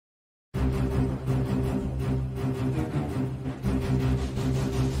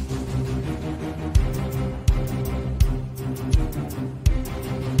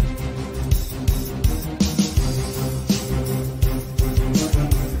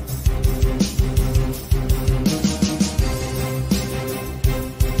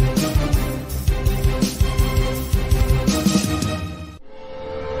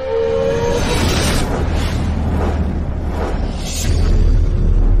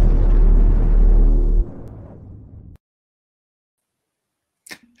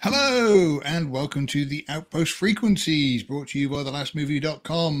Hello and welcome to the Outpost Frequencies, brought to you by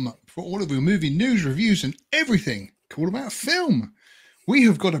thelastmovie.com for all of your movie news, reviews and everything cool about film. We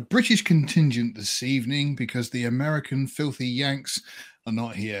have got a British contingent this evening because the American filthy Yanks are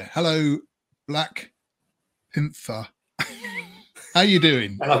not here. Hello, Black Panther. How you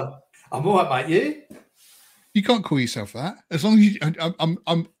doing? Hello. I'm all right, mate. You? You can't call yourself that. As long as you,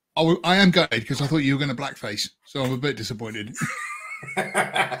 I am gutted because I thought you were going to blackface, so I'm a bit disappointed.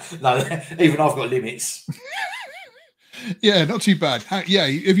 No, even I've got limits. Yeah, not too bad. Have you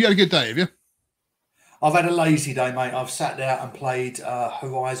had a good day? Have you? I've had a lazy day, mate. I've sat there and played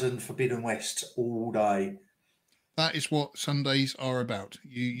Horizon Forbidden West all day. That is what Sundays are about.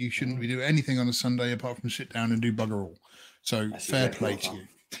 You shouldn't be doing anything on a Sunday apart from sit down and do bugger all. So that's fair play to you.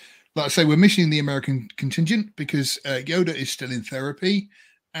 Like I say, we're missing the American contingent because Yoda is still in therapy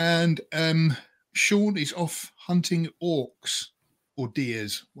and Sean is off hunting orcs or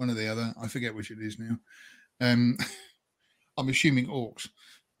deers, one or the other. I forget which it is now. I'm assuming orcs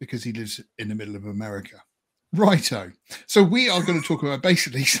because he lives in the middle of America. Righto. So we are going to talk about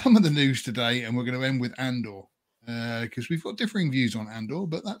basically some of the news today, and we're going to end with Andor because we've got differing views on Andor,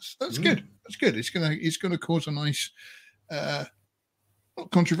 but that's good. That's good. It's gonna cause a nice not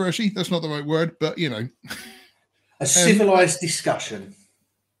controversy. That's not the right word, but you know, a civilized discussion.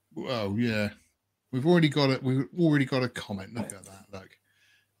 Oh yeah, we've already got it. We've already got a comment. Look at that. Look.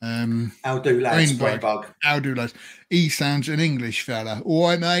 How do lads? Brainbug. How do lads? He sounds an English fella. All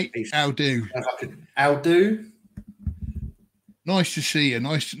right, mate. How do? How do? Nice to see you.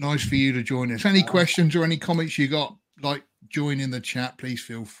 Nice for you to join us. Any questions or any comments you got? Like join in the chat, please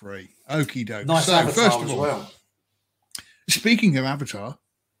feel free. Okie doke. Nice so Avatar first of all, as well. Speaking of Avatar,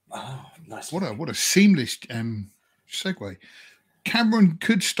 nice. What a seamless segue. Cameron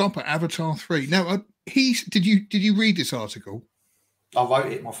could stop at Avatar 3. Now, did you read this article? I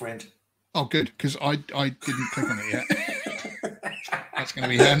wrote it, my friend. Oh, good, because I didn't click on it yet. That's going to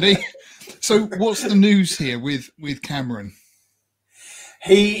be handy. So, what's the news here with Cameron?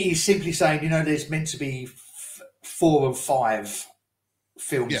 He is simply saying, there's meant to be 4 and 5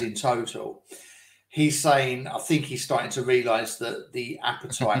 films in total. He's saying, I think he's starting to realise that the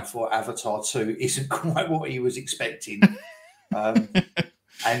appetite for Avatar 2 isn't quite what he was expecting.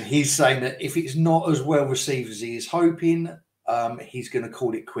 And he's saying that if it's not as well received as he is hoping, he's going to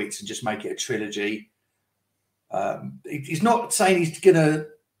call it quits and just make it a trilogy. He's not saying he's going to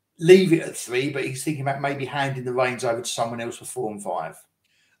leave it at 3, but he's thinking about maybe handing the reins over to someone else for 4 and 5.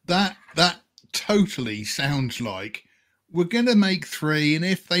 That totally sounds like we're going to make 3, and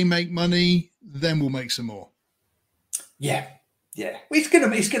if they make money, then we'll make some more. Yeah. Well, it's going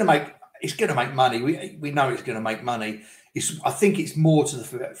to make money. We know it's going to make money. I think it's more to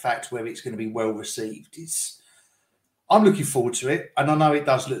the fact whether it's going to be well received. I'm looking forward to it, and I know it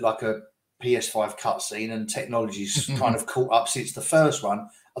does look like a PS5 cutscene, and technology's kind of caught up since the first one.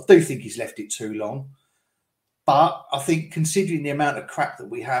 I do think he's left it too long, but I think considering the amount of crap that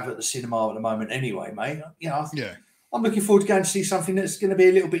we have at the cinema at the moment, anyway, mate, I'm looking forward to going to see something that's going to be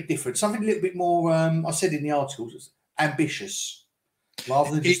a little bit different, something a little bit more. I said in the articles, ambitious,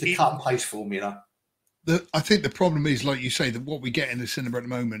 rather than just a cut and paste formula. I think the problem is, like you say, that what we get in the cinema at the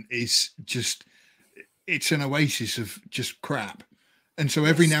moment is it's an oasis of just crap. And so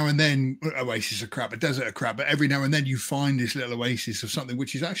every now and then, oasis of crap, a desert of crap, but every now and then you find this little oasis of something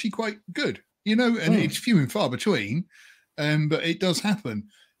which is actually quite good, and it's few and far between, but it does happen.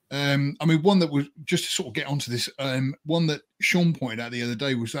 I mean, one that was, just to sort of get onto this, one that Sean pointed out the other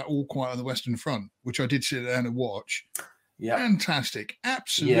day was that All Quiet on the Western Front, which I did sit down and watch. Yeah, fantastic,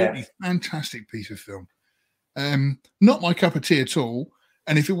 absolutely fantastic piece of film. Not my cup of tea at all.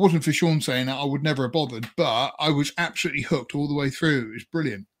 And if it wasn't for Sean saying that, I would never have bothered. But I was absolutely hooked all the way through. It was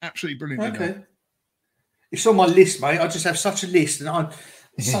brilliant, absolutely brilliant. Okay, it's on my list, mate. I just have such a list, and I'm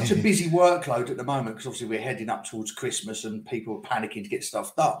such a busy workload at the moment because obviously we're heading up towards Christmas and people are panicking to get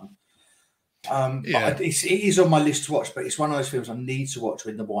stuff done. But it is on my list to watch, but it's one of those films I need to watch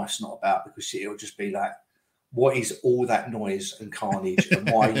when the wife's not about because it'll just be like, what is all that noise and carnage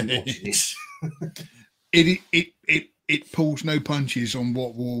and why are you watching this? It pulls no punches on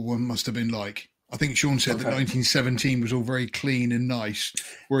what War One must have been like. I think Sean said that 1917 was all very clean and nice,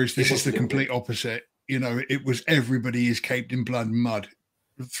 whereas this is the complete opposite. It was everybody is caped in blood and mud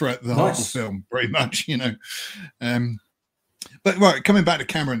throughout the whole film, pretty much. But right, coming back to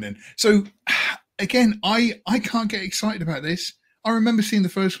Cameron then. So again, I can't get excited about this. I remember seeing the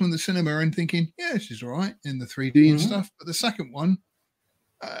first one in the cinema and thinking, yeah, this is all right in the 3D and stuff. But the second one,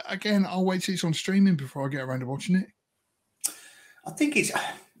 again, I'll wait till it's on streaming before I get around to watching it. I think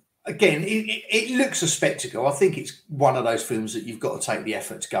again, it looks a spectacle. I think it's one of those films that you've got to take the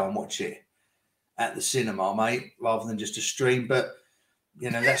effort to go and watch it at the cinema, mate, rather than just a stream. But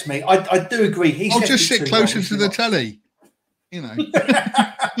that's me. I do agree. I'll just sit closer to the telly.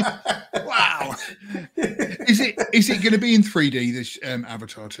 Wow. Is it going to be in 3D, this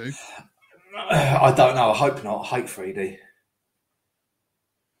Avatar 2? I don't know. I hope not. I hate 3D.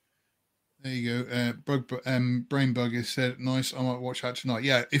 There you go. Brain Bug has said, nice. I might watch that tonight.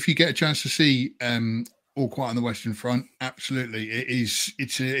 Yeah, if you get a chance to see All Quiet on the Western Front, absolutely.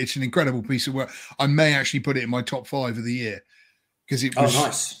 It's an incredible piece of work. I may actually put it in my top 5 of the year because it was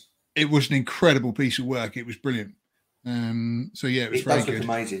nice. It was an incredible piece of work. It was brilliant. So yeah, it was very good. Look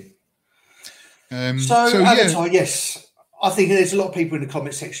amazing. So Avatar, yes. I think there's a lot of people in the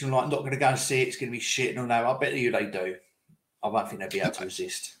comment section like not going to go and see it. It's going to be shit and all that. I bet you they do. I don't think they'll be able to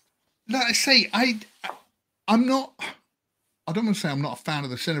resist. Like I say, I'm not. I don't want to say I'm not a fan of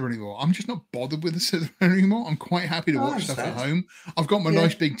the cinema anymore. I'm just not bothered with the cinema anymore. I'm quite happy to watch stuff at home. I've got my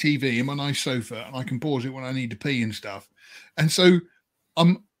nice big TV and my nice sofa, and I can pause it when I need to pee and stuff. And so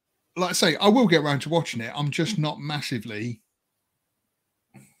I'm, like I say, I will get around to watching it. I'm just not massively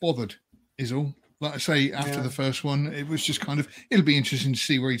bothered, is all. Like I say, after the first one, it was just kind of, it'll be interesting to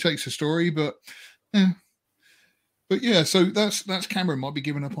see where he takes the story, but yeah, so that's Cameron might be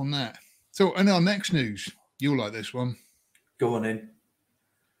giving up on that. So, and our next news, you'll like this one. Go on in.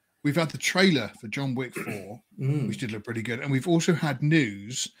 We've had the trailer for John Wick 4, which did look pretty good. And we've also had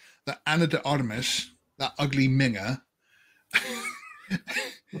news that Ana de Armas, that ugly minger,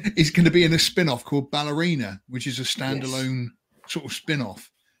 is going to be in a spin-off called Ballerina, which is a standalone sort of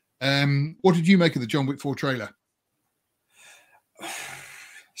spin-off. What did you make of the John Wick 4 trailer?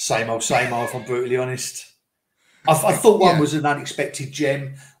 Same old, if I'm brutally honest. I thought one was an unexpected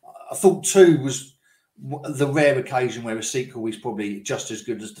gem. I thought 2 was the rare occasion where a sequel is probably just as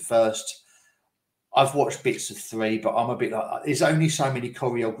good as the first. I've watched bits of 3, but I'm a bit like, there's only so many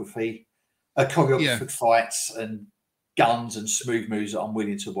choreographed fights and guns and smooth moves that I'm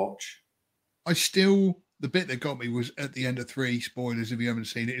willing to watch. The bit that got me was at the end of 3, spoilers if you haven't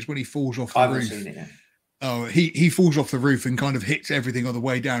seen it, is when he falls off the roof. I haven't seen it yet. Oh, he falls off the roof and kind of hits everything on the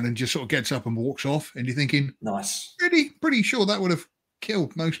way down and just sort of gets up and walks off. And you're thinking, nice. Pretty sure that would have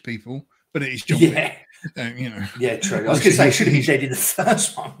killed most people, but it is John Wick. Yeah, true. I was going to say, he should have been dead in the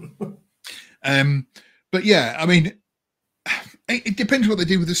first one. But yeah, I mean, it depends what they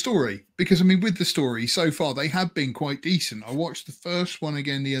do with the story. Because, I mean, with the story, so far, they have been quite decent. I watched the first one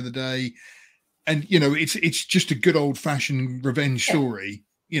again the other day. And, it's just a good old-fashioned revenge story,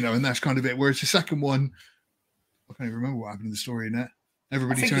 and that's kind of it. Whereas the second one, I can't even remember what happened in the story in that.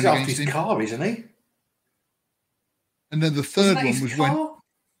 Everybody turned against him. He's after his car, isn't he? And then the third one was when...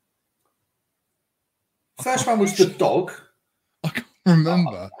 First one was the dog. I can't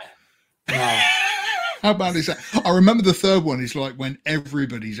remember. No. How bad is that? I remember the third one is like when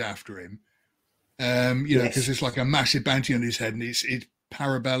everybody's after him. Because it's like a massive bounty on his head, and it's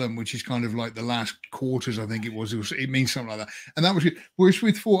Parabellum, which is kind of like the last quarters, I think it was. It means something like that. And that was good. Whereas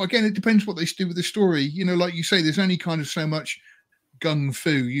with 4, again, it depends what they do with the story. Like you say, there's only kind of so much gung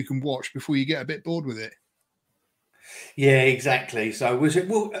fu you can watch before you get a bit bored with it. Yeah, exactly. So was it?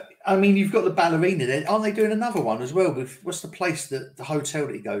 Well, I mean, you've got the Ballerina there. Aren't they doing another one as well? With what's the place that the hotel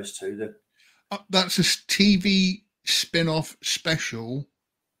that he goes to? That's a TV spin-off special.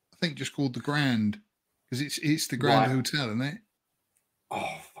 I think just called the Grand, because it's the Grand Hotel, isn't it?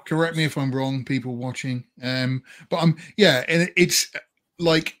 Oh, correct me if I'm wrong, people watching. But and it's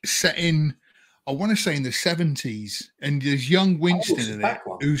like set in, I want to say in the 70s, and there's young Winston in it,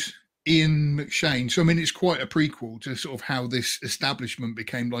 who's Ian McShane. So I mean, it's quite a prequel to sort of how this establishment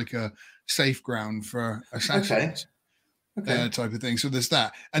became like a safe ground for assassins, type of thing. So there's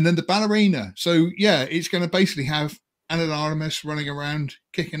that, and then the Ballerina. So yeah, it's going to basically have Ana de Armas running around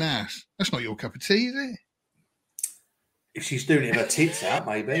kicking ass. That's not your cup of tea, is it? If she's doing it with her tits out,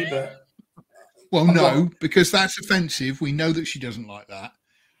 maybe, but... Well, because that's offensive. We know that she doesn't like that.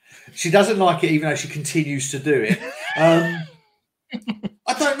 She doesn't like it, even though she continues to do it. I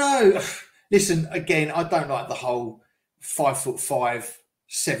don't know. Listen, again, I don't like the whole 5'5",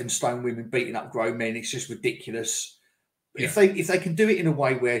 7 stone women beating up grown men. It's just ridiculous. Yeah. If they can do it in a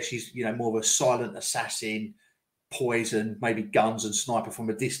way where she's, more of a silent assassin, poison, maybe guns and sniper from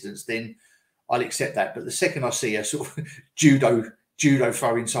a distance, then I'll accept that. But the second I see her sort of judo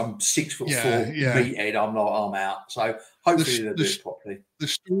throwing some 6'4" meathead, I'm out. So hopefully they'll do it properly. The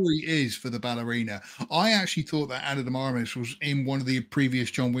story is for the Ballerina. I actually thought that Ana de Armas was in one of the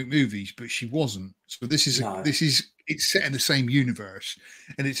previous John Wick movies, but she wasn't. So it's set in the same universe,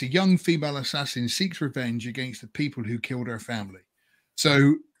 and it's a young female assassin seeks revenge against the people who killed her family.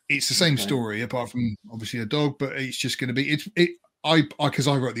 So It's the same Okay. story, apart from obviously a dog, but it's just going to be because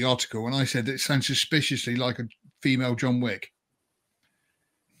I wrote the article and I said it sounds suspiciously like a female John Wick,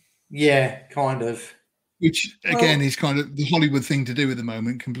 Yeah, kind of. which again Well, is kind of the Hollywood thing to do at the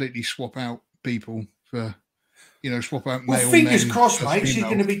moment. Completely swap out people for, swap out well, male fingers men crossed, for mate. She's going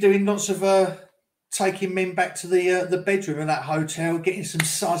female. to be doing lots of taking men back to the bedroom of that hotel, getting some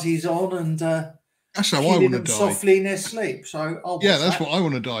suzzies on, and That's how I killing want to them die. softly in their sleep. So I'll Yeah, watch that's that. what I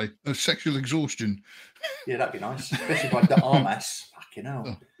want to die of sexual exhaustion. Yeah, that'd be nice, especially by the Armas. Fucking hell.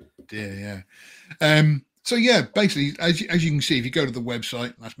 Oh, dear, yeah. So yeah, basically, as you can see, if you go to the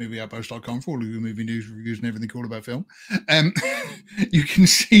website, that's movieoutpost.com for all of your movie news, reviews, and everything cool about film, you can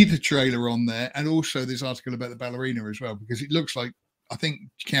see the trailer on there, and also this article about the ballerina as well, because it looks like I think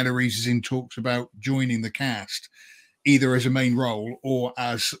Keanu Reeves is in talks about joining the cast, either as a main role or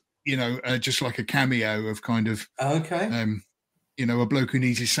as just like a cameo of kind of Okay. a bloke who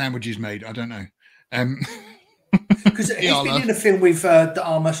needs his sandwiches made. I don't know. Because he's been in a film with the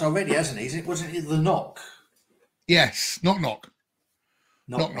Armas already, hasn't he? Wasn't it The Knock? Yes, knock knock.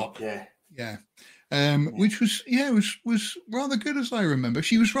 Knock. Yeah. Yeah. Which was rather good as I remember.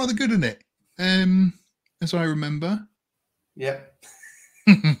 She was rather good in it. As I remember. Yep.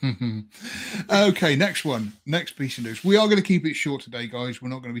 Okay, next piece of news. We are going to keep it short today, guys. We're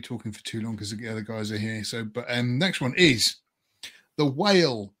not going to be talking for too long because the other guys are here. So, but next one is the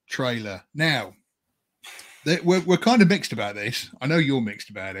Whale trailer. Now, we're kind of mixed about this. I know you're mixed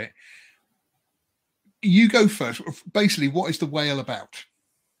about it. You go first. Basically, what is the Whale about?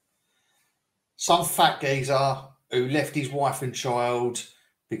 Some fat geezer who left his wife and child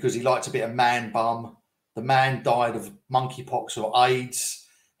because he liked a bit of man bum. The man died of monkeypox or AIDS.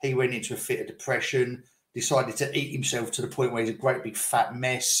 He went into a fit of depression, decided to eat himself to the point where he's a great big fat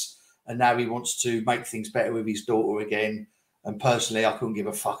mess. And now he wants to make things better with his daughter again. And personally, I couldn't give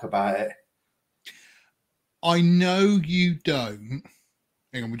a fuck about it. I know you don't.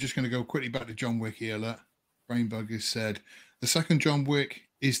 Hang on, we're just going to go quickly back to John Wick here. Look, Brainbug has said the second John Wick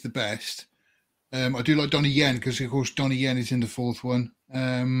is the best. I do like Donnie Yen because, of course, Donnie Yen is in the fourth one.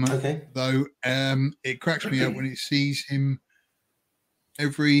 Okay. Though it cracks me up when it sees him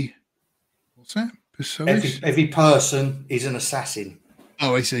every. What's that? Every person is an assassin.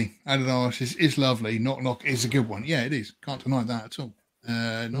 Oh, I see. Adonai is lovely. Knock Knock is a good one. Yeah, it is. Can't deny that at all.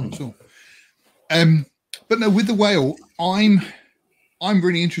 Not at all. But no, with the Whale, I'm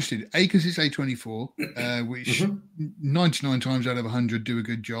really interested. A, because it's A24, which 99 times out of 100 do a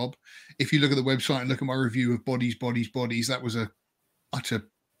good job. If you look at the website and look at my review of Bodies, that was a utter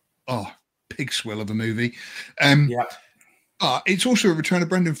pig swill of a movie. But it's also a return of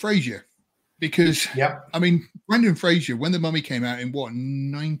Brendan Fraser because I mean Brendan Fraser, when The Mummy came out in what,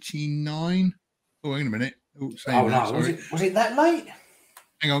 99? Oh, hang on a minute. Was it that late?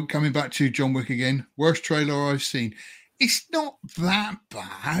 Hang on, coming back to John Wick again. Worst trailer I've seen. It's not that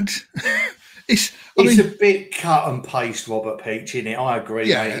bad. It's a bit cut and paste, Robert Peach, in it. I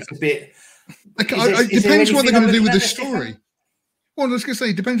agree, mate. It's a bit. It depends what they're going to do with the story. Well, I was going to say,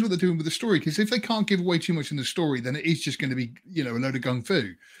 it depends what they're doing with the story, because if they can't give away too much in the story, then it is just going to be, a load of gung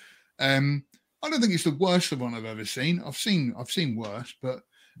fu. I don't think it's the worst one I've ever seen. I've seen worse, but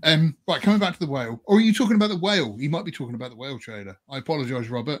right, coming back to the Whale. Or are you talking about the Whale? You might be talking about the Whale trailer. I apologise,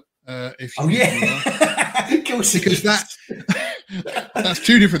 Robert. If you because that's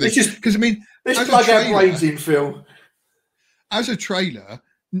two different things. Because I mean, let's plug our brains in, Phil. As a trailer,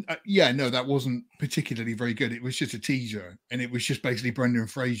 that wasn't particularly very good. It was just a teaser, and it was just basically Brendan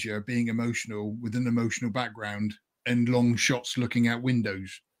Fraser being emotional with an emotional background and long shots looking out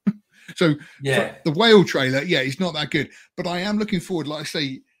windows. So the Whale trailer, it's not that good. But I am looking forward. Like I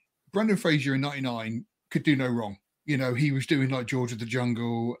say, Brendan Fraser in '99 could do no wrong. He was doing like George of the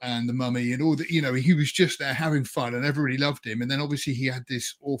Jungle and The Mummy and all that. He was just there having fun, and everybody loved him. And then obviously he had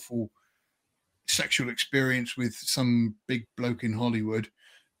this awful sexual experience with some big bloke in Hollywood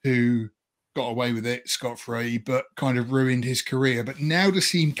who got away with it scot-free, but kind of ruined his career. But now to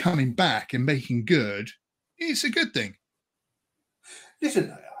see him coming back and making good, it's a good thing.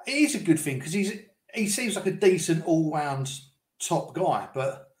 Listen, it is a good thing because he seems like a decent all-round top guy,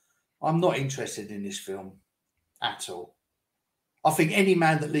 but I'm not interested in this film at all. I think any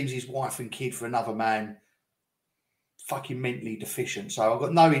man that leaves his wife and kid for another man, fucking mentally deficient. So I've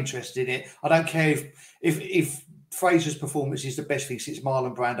got no interest in it. I don't care if Fraser's performance is the best thing since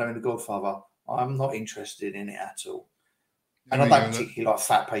Marlon Brando in The Godfather. I'm not interested in it at all. And I don't particularly like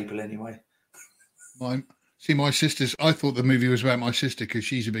fat people anyway. My sisters, I thought the movie was about my sister because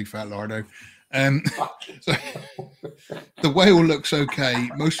she's a big fat lardo. So the Whale looks okay.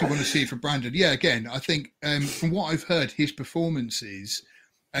 Mostly want to see it for Brandon. Yeah, again, I think from what I've heard, his performances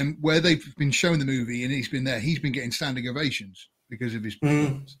And where they've been showing the movie and he's been there, he's been getting standing ovations because of his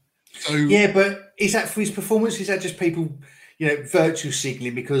performance. So yeah, but is that for his performance? Is that just people, virtue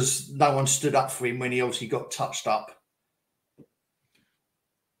signaling because no one stood up for him when he obviously got touched up?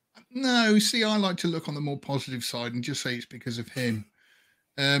 no, see, I like to look on the more positive side and just say it's because of him.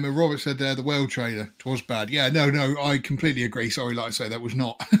 And Robert said there, the whale trailer, it was bad. Yeah, no, I completely agree. Sorry, like I say, that was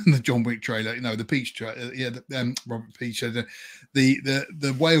not the John Wick trailer. The Peach trailer. Yeah, Robert Peach said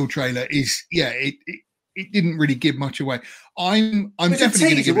the whale trailer is, it didn't really give much away. I'm definitely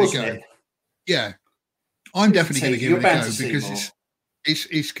going to give it a go. Yeah, I'm definitely going to give it a go because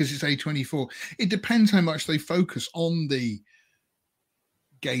it's because it's A24. It depends how much they focus on the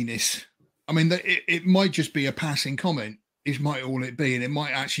gayness. I mean, it might just be a passing comment. It might all it be, and it might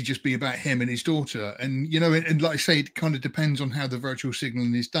actually just be about him and his daughter. And and like I say, it kind of depends on how the virtual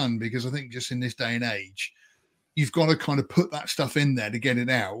signaling is done, because I think just in this day and age, you've got to kind of put that stuff in there to get it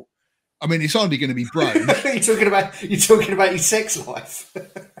out. I mean, it's hardly going to be broke. You're talking about your sex life.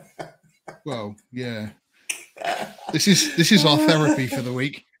 Well, yeah. This is our therapy for the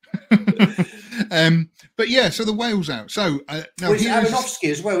week. But yeah, so the whale's out. So now it's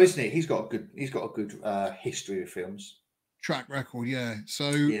Aronofsky as well, isn't it? He's got a good history of films. Track record, yeah. So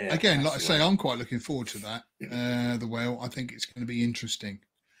again, like I say, I'm quite looking forward to that. The whale, I think it's going to be interesting.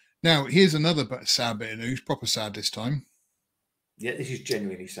 Now, here's another sad bit of news, proper sad this time. Yeah, this is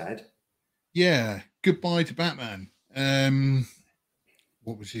genuinely sad. Yeah, goodbye to Batman.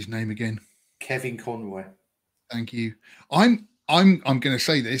 What was his name again? Kevin Conroy. Thank you. I'm going to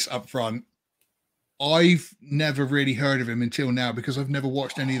say this up front. I've never really heard of him until now because I've never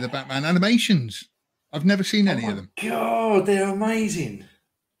watched any of the Batman animations. I've never seen any of them. God, they're amazing.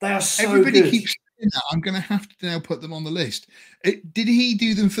 They are so Everybody good. Keeps saying that. I'm going to have to now put them on the list. Did he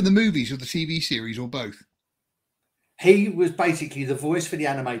do them for the movies or the TV series or both? He was basically the voice for the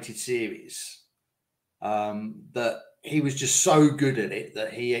animated series. That he was just so good at it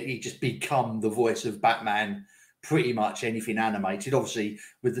that he just become the voice of Batman. Pretty much anything animated. Obviously,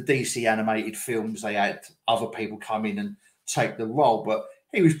 with the DC animated films, they had other people come in and take the role, but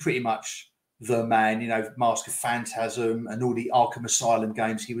he was pretty much the man. Mask of Phantasm and all the Arkham Asylum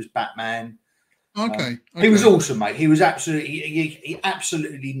games. He was Batman. Okay. He was awesome, mate. He was he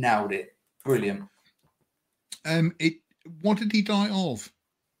absolutely nailed it. Brilliant. What did he die of?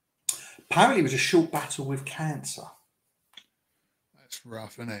 Apparently, it was a short battle with cancer. That's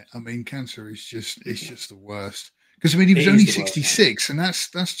rough, isn't it? I mean, cancer is just the worst. Because I mean, he was only 66, and that's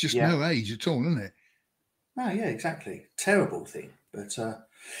just no age at all, isn't it? No, yeah, exactly. Terrible thing, but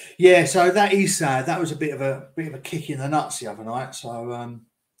yeah. So that is sad. That was a bit of a kick in the nuts the other night. So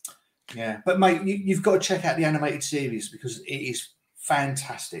yeah, but mate, you've got to check out the animated series because it is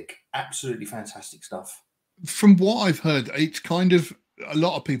fantastic, absolutely fantastic stuff. From what I've heard, it's kind of a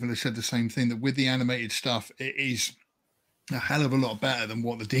lot of people have said the same thing, that with the animated stuff, it is a hell of a lot better than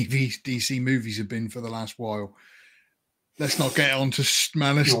what the DC movies have been for the last while. Let's not get on to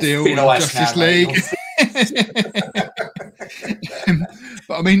Man of Steel or Justice League.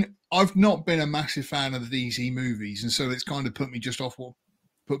 But I mean, I've not been a massive fan of the DC movies, and so it's kind of put me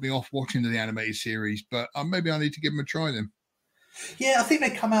off watching the animated series. But maybe I need to give them a try then. Yeah, I think they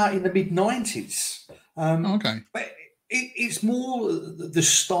come out in the mid-90s. Okay. But it's more the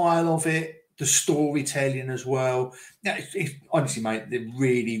style of it, the storytelling as well. Yeah, honestly, mate, they're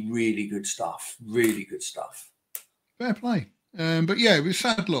really, really good stuff. Really good stuff. Fair play. But yeah, it was a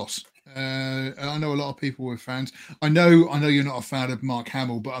sad loss. I know a lot of people were fans. I know you're not a fan of Mark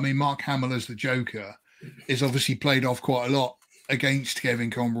Hamill, but I mean, Mark Hamill as the Joker is obviously played off quite a lot against Kevin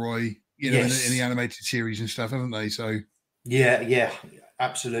Conroy, in the animated series and stuff, haven't they? So yeah,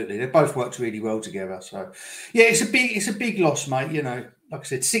 absolutely. They both worked really well together. So yeah, it's a big loss, mate. Like I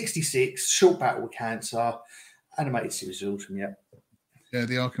said, 66, short battle with cancer, animated series is awesome. Yeah,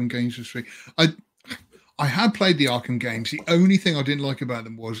 the Arkham games was free. I had played the Arkham games. The only thing I didn't like about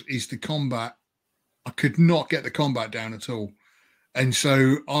them is the combat. I could not get the combat down at all. And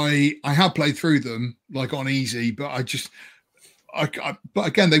so I have played through them like on easy, but but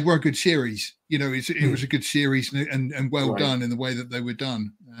again, they were a good series. It was a good series and well done in the way that they were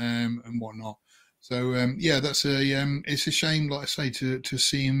done and whatnot. So yeah, that's it's a shame, like I say, to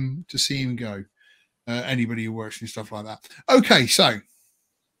see him go. Anybody who works and stuff like that. Okay, so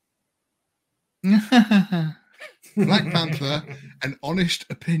Black Panther and honest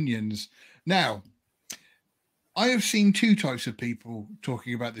opinions. Now, I have seen two types of people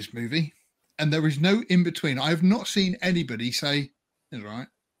talking about this movie, and there is no in between. I have not seen anybody say it's right.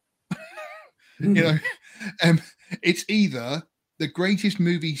 It's either the greatest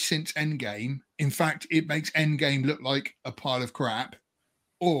movie since Endgame. In fact, it makes Endgame look like a pile of crap,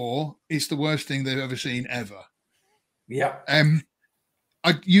 or it's the worst thing they've ever seen ever. Yeah.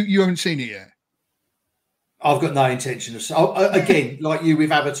 You haven't seen it yet. I've got no intention of. Again, like you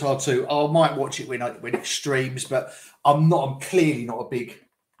with Avatar 2, I might watch it when it streams, but I'm clearly not a big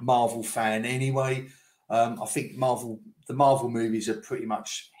Marvel fan anyway. I think the Marvel movies are pretty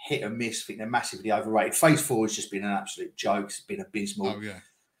much hit and miss. I think they're massively overrated. Phase 4 has just been an absolute joke. It's been abysmal. Oh yeah.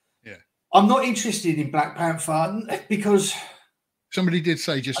 I'm not interested in Black Panther because somebody did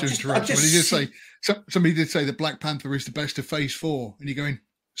say, somebody did say that Black Panther is the best of Phase 4, and you're going,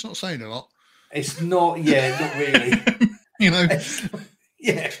 it's not saying a lot. It's not, not really.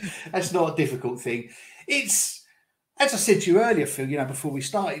 That's not a difficult thing. It's, as I said to you earlier, Phil, before we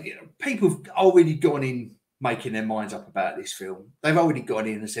started, people have already gone in making their minds up about this film. They've already gone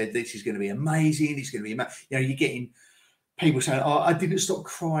in and said, this is going to be amazing. It's going to be amazing. You're getting people saying, oh, I didn't stop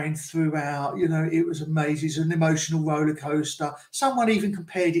crying throughout. It was amazing. It's an emotional roller coaster. Someone even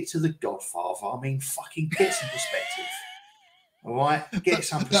compared it to The Godfather. I mean, fucking get some perspective. All right, get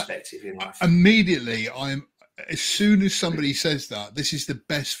some perspective in life. Immediately, as soon as somebody says that this is the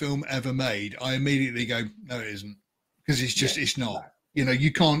best film ever made, I immediately go, no, it isn't, because it's not. No.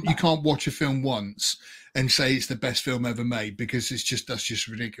 You can't watch a film once and say it's the best film ever made, because that's just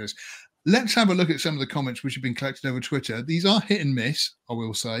ridiculous. Let's have a look at some of the comments which have been collected over Twitter. These are hit and miss, I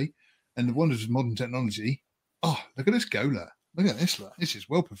will say, and the wonders of modern technology. Oh, look at this Gola. Look at this. This is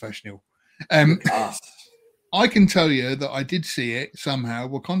well professional. I can tell you that I did see it somehow.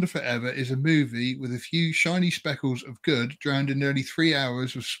 Wakanda Forever is a movie with a few shiny speckles of good drowned in nearly 3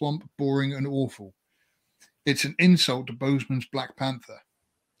 hours of swamp, boring and awful. It's an insult to Boseman's Black Panther.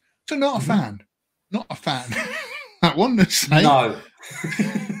 So not a fan. Not a fan. That one to say. No.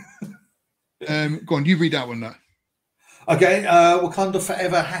 Go on, you read that one now. Okay, Wakanda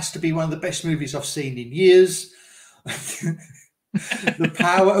Forever has to be one of the best movies I've seen in years. The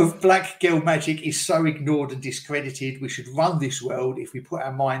power of black girl magic is so ignored and discredited. We should run this world if we put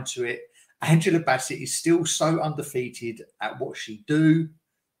our mind to it. Angela Bassett is still so undefeated at what she do.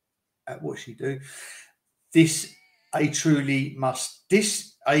 This a truly must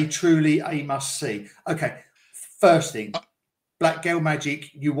see. Okay, first thing, black girl magic,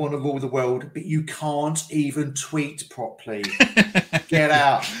 you want to rule the world, but you can't even tweet properly. Get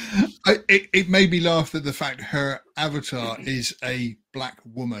out. It made me laugh at the fact her avatar is a black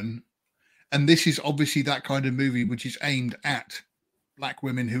woman, and this is obviously that kind of movie which is aimed at black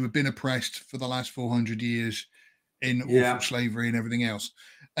women who have been oppressed for the last 400 years in awful slavery and everything else.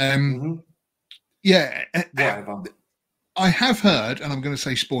 Whatever. I have heard, and I'm going to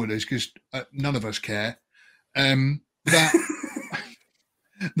say spoilers because none of us care,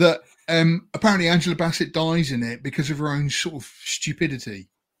 that apparently Angela Bassett dies in it because of her own sort of stupidity.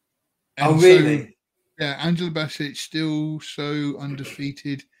 And really? Angela Bassett's still so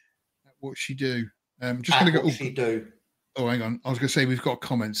undefeated at what she do. Just going to go. She do. Oh, hang on. I was going to say we've got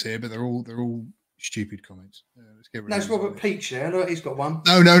comments here, but they're all stupid comments. Let's get rid of Robert Peach there. Look, he's got one.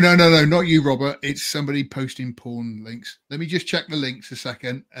 No, not you, Robert. It's somebody posting porn links. Let me just check the links a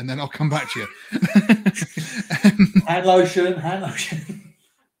second, and then I'll come back to you. Hand lotion.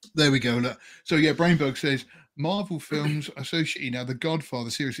 There we go. Look. So Brainbug says Marvel films associated now The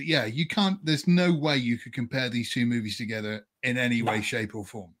Godfather. Seriously, you can't. There's no way you could compare these two movies together in any way, shape, or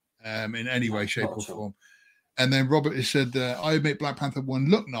form. And then Robert has said, I admit Black Panther 1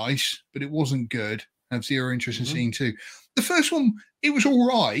 looked nice, but it wasn't good. I have zero interest in seeing 2. The first one, it was all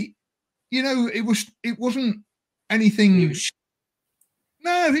right. It wasn't anything.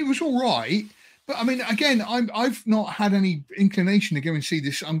 No, it was all right. But I mean, again, I've not had any inclination to go and see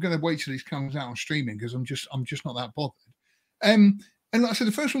this. I'm going to wait till this comes out on streaming because I'm just not that bothered. And like I said,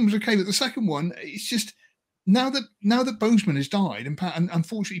 the first one was okay, but the second one, it's just now that Boseman has died and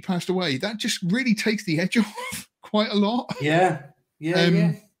unfortunately passed away, that just really takes the edge off quite a lot. Yeah.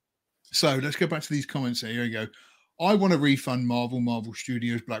 So let's go back to these comments here you go. I want to refund Marvel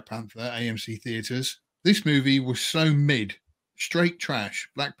Studios Black Panther, AMC Theaters. This movie was so mid, straight trash.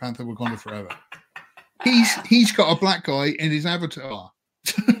 Black Panther Wakanda Forever. He's got a black guy in his avatar.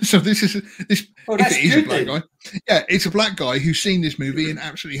 So this. Oh, if it is a black guy, it's a black guy who's seen this movie and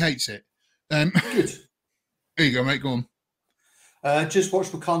absolutely hates it. Good. There you go, mate. Go on. Just watch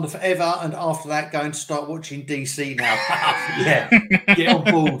Wakanda Forever, and after that, going to start watching DC now. Get on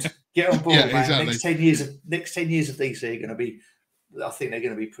board. Man. Exactly. Next 10 years of DC are going to be. I think they're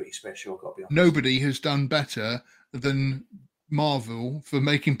going to be pretty special. I've got to be honest. Nobody has done better than Marvel for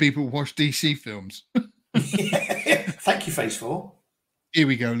making people watch DC films. Thank you, Phase 4. Here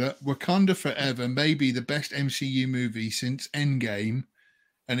we go. Look, Wakanda Forever may be the best MCU movie since Endgame,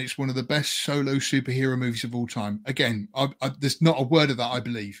 and it's one of the best solo superhero movies of all time. Again, there's not a word of that I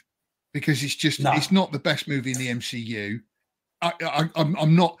believe, because it's just it's not the best movie in the MCU.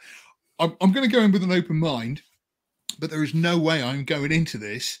 I'm not. I'm going to go in with an open mind, but there is no way I'm going into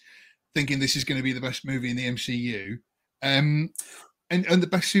this thinking this is going to be the best movie in the MCU, and the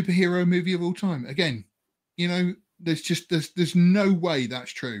best superhero movie of all time. Again, you know, there's no way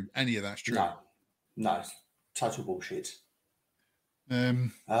that's true. Any of that's true. No, total bullshit.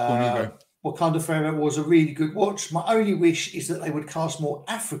 Wakanda Forever was a really good watch. My only wish is that they would cast more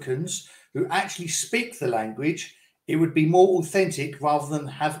Africans who actually speak the language. It would be more authentic rather than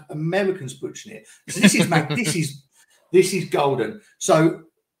have Americans butchering it. This is this is golden. So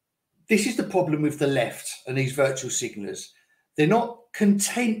this is the problem with the left and these virtual signalers. They're not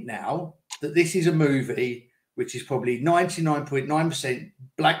content now that this is a movie which is probably 99.9%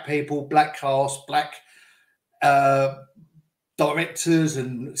 black people, black cast, black directors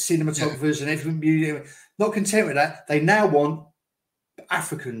and cinematographers and everything. Not content with that. They now want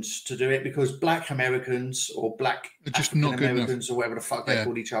Africans to do it because black Americans or black African Americans or whatever the fuck they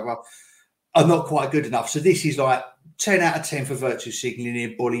call each other are not quite good enough. So this is like 10 out of 10 for virtue signaling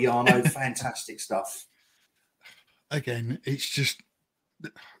here, Boliano. Fantastic stuff. Again, it's just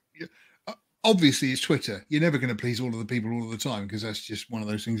obviously it's Twitter. You're never going to please all of the people all of the time because that's just one of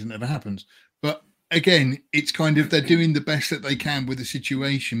those things that never happens. But again, it's kind of they're doing the best that they can with the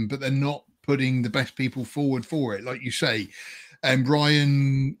situation, but they're not putting the best people forward for it, like you say. And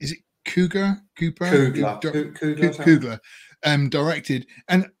Ryan, is it Coogler, directed,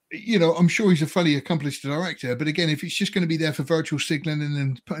 and you know, I'm sure he's a fully accomplished director. But again, if it's just going to be there for virtual signaling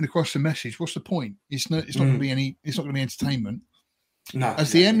and putting across the message, what's the point? It's not going to be any. It's not going to be entertainment. No.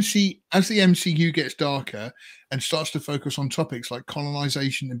 As the MCU gets darker and starts to focus on topics like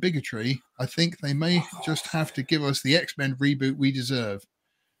colonization and bigotry, I think they may just have to give us the X-Men reboot we deserve.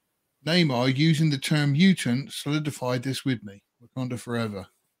 Neymar, using the term mutant, solidified this with me. Wakanda Forever.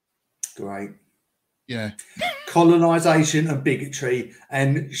 Great. Yeah. Colonization and bigotry.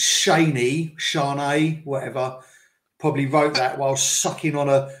 And Shanae, whatever, probably wrote that while sucking on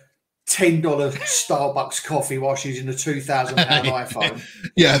a $10 Starbucks coffee while she's in a £2,000 iPhone.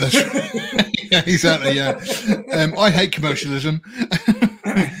 Yeah, that's right. Yeah, exactly. Yeah. I hate commercialism.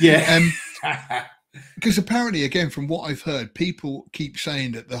 Yeah. Because apparently, again, from what I've heard, people keep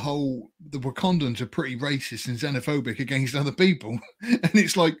saying that the Wakandans are pretty racist and xenophobic against other people. And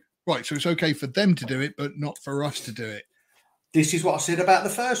it's like, right, so it's okay for them to do it, but not for us to do it. This is what I said about the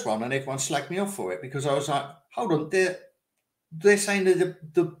first one, and everyone slagged me off for it because I was like, hold on, they're saying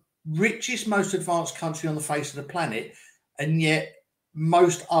that the richest, most advanced country on the face of the planet, and yet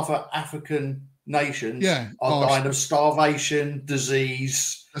most other African nations are dying of starvation,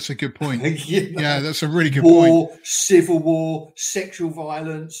 disease. That's a good point. You know, yeah, that's a really good point. Civil war, sexual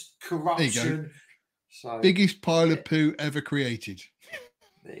violence, corruption. So biggest pile of poo ever created.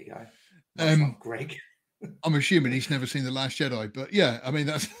 There you go. Nice one, Greg. I'm assuming he's never seen The Last Jedi, but yeah, I mean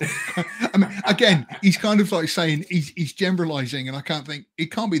that's. I mean, again, he's kind of like saying he's generalizing, and I can't think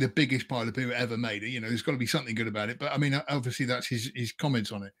it can't be the biggest pile of poo ever made. You know, there's got to be something good about it. But I mean, obviously that's his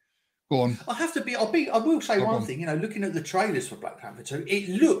comments on it. Go on. I will say one thing. You know, looking at the trailers for Black Panther 2, it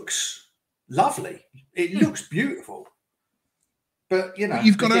looks lovely. It looks beautiful. But you know,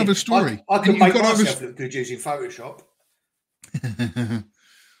 you've got to have a story. I can make myself look good using Photoshop.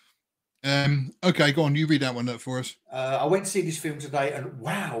 Okay, go on. You read that one up for us. I went to see this film today, and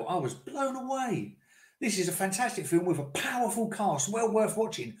wow, I was blown away. This is a fantastic film with a powerful cast, well worth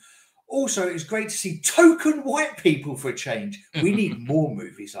watching. Also, it's great to see token white people for a change. We need more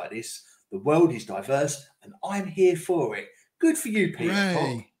movies like this. The world is diverse, and I'm here for it. Good for you, Peter.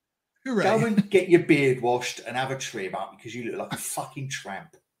 Hooray. Hooray. Go and get your beard washed and have a trim up because you look like a fucking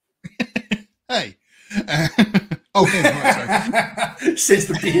tramp. Hey. Right, says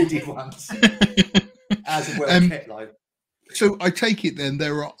the bearded ones. As well kept, though. So I take it then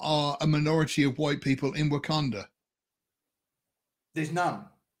there are a minority of white people in Wakanda. There's none.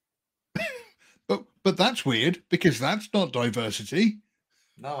 But that's weird because that's not diversity.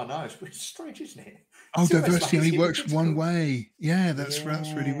 No, I know. It's strange, isn't it? Oh, diversity only works one way. Yeah, that's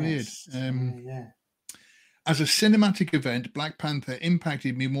really weird. As a cinematic event, Black Panther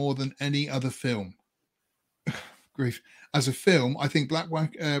impacted me more than any other film. Grief. As a film, I think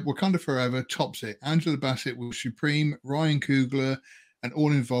Wakanda Forever tops it. Angela Bassett was supreme. Ryan Coogler and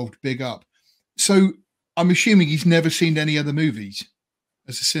all involved, big up. So I'm assuming he's never seen any other movies.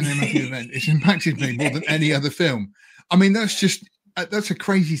 As a cinematic event, it's impacted me more than any other film. I mean, that's a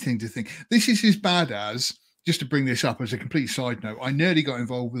crazy thing to think. This is as bad as just to bring this up as a complete side note, I nearly got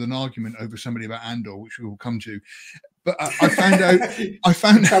involved with an argument over somebody about Andor, which we will come to. But I found out.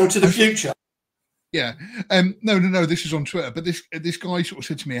 Travel to the future. Yeah. No. This is on Twitter. But this guy sort of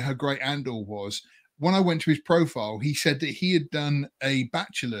said to me how great Andor was. When I went to his profile, he said that he had done a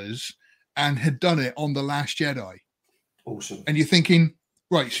bachelor's and had done it on The Last Jedi. Awesome. And you're thinking,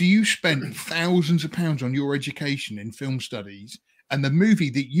 right, so you spent thousands of pounds on your education in film studies, and the movie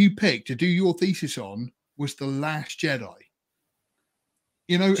that you picked to do your thesis on was The Last Jedi.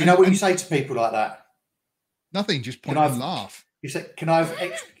 You know, do you know what you say to people like that? Nothing, just point and laugh. You say, "Can I have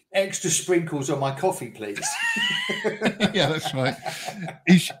extra sprinkles on my coffee, please?" Yeah, that's right.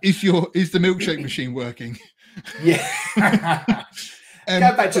 Is the milkshake machine working? Yeah.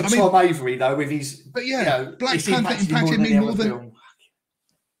 Go back to Tom Avery though with his. But yeah, Black Panther impacted me more than. Film.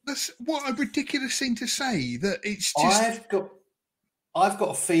 That's what a ridiculous thing to say. That it's just. I've got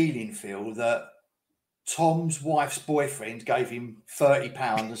a feeling, Phil, that Tom's wife's boyfriend gave him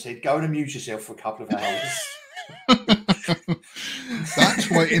 £30 and said, "Go and amuse yourself for a couple of hours." That's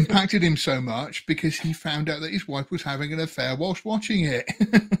why it impacted him so much, because he found out that his wife was having an affair whilst watching it.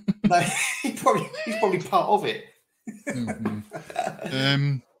 No, he's probably part of it.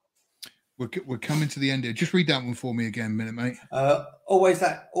 Mm-hmm. We're coming to the end here. Just read that one for me again, minute, mate.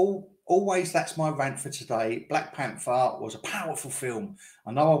 Always that's my rant for today. Black Panther was a powerful film.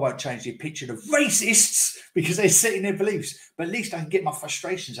 I know I won't change the opinion of racists because they're setting their beliefs, but at least I can get my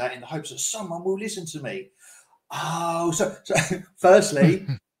frustrations out in the hopes that someone will listen to me. Oh, so firstly,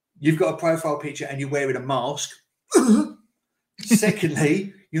 you've got a profile picture and you're wearing a mask.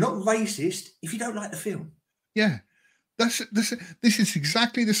 Secondly, you're not racist if you don't like the film. Yeah. This is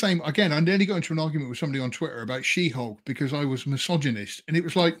exactly the same. Again, I nearly got into an argument with somebody on Twitter about She-Hulk because I was misogynist, and it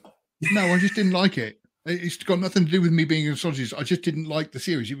was like, no, I just didn't like it. It's got nothing to do with me being a misogynist. I just didn't like the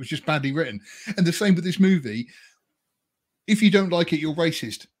series. It was just badly written. And the same with this movie. If you don't like it, you're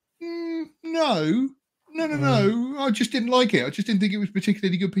racist. No. I just didn't like it. I just didn't think it was a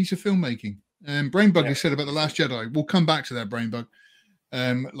particularly good piece of filmmaking. Brainbug has said about The Last Jedi. We'll come back to that, Brainbug,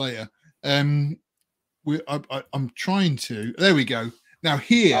 later. I'm trying to. There we go. Now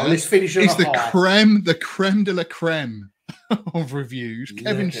here, let's finish is the creme de la creme of reviews.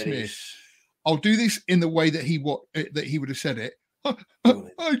 Kevin Smith. I'll do this in the way that he would have said it.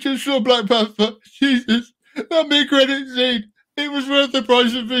 I just saw Black Panther. Jesus, that mid-credit scene. It was worth the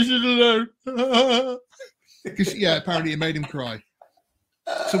price of vision alone. Because apparently it made him cry.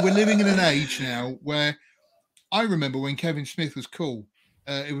 So we're living in an age now where I remember when Kevin Smith was cool.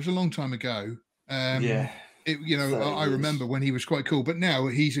 It was a long time ago. I remember when he was quite cool, but now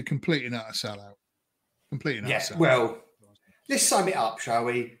he's a complete and utter sellout. Sellout. Well, let's sum it up, shall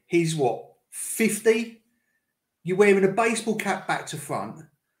we? He's what, 50? You're wearing a baseball cap back to front.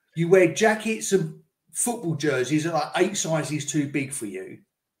 You wear jackets and football jerseys that are like 8 sizes too big for you,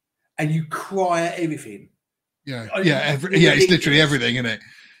 and you cry at everything. It's literally everything, isn't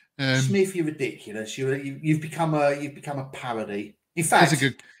it? Smith, you're ridiculous. You've become a parody. In fact,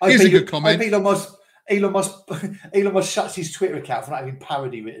 here's a good comment. Elon Musk shuts his Twitter account for not having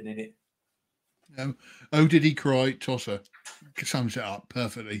parody written in it. Did he cry? Tosser sums it up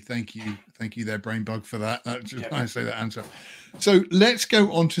perfectly. Thank you there, Brainbug, for that. I say that answer. So let's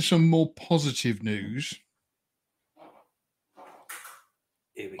go on to some more positive news.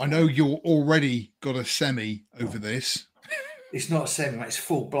 I know you're already got a semi over this. It's not a semi, mate. It's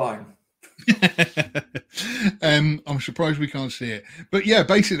full blown. I'm surprised we can't see it, but yeah,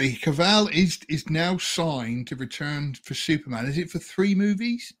 basically Cavill is now signed to return for Superman. Is it for 3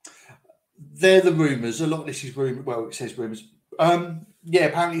 movies? They're the rumours. A lot of this is rumour. Well, it says rumours.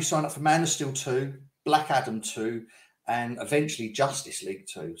 Apparently he signed up for Man of Steel 2, Black Adam 2, and eventually Justice League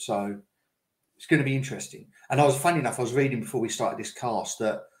 2. So it's going to be interesting. And I was reading before we started this cast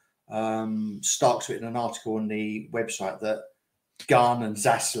that Stark's written an article on the website that Gunn and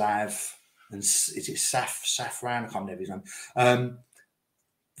Zaslav and is it Safran? I can't remember his name.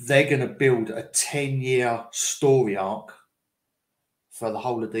 They're going to build a 10-year story arc for the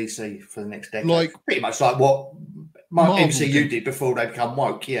whole of DC for the next decade. Pretty much like what MCU did before they become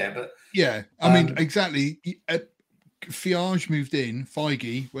woke. Yeah, but I mean exactly. Feige moved in,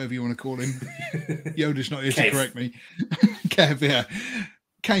 Feige, whatever you want to call him. Yoda's not here to correct me. Kev,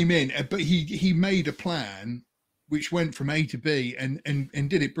 came in, but he made a plan which went from A to B and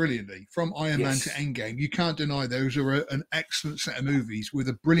did it brilliantly. From Iron Man to Endgame, you can't deny those are an excellent set of movies with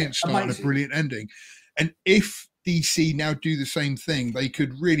a brilliant start and a brilliant ending. And if DC now do the same thing, they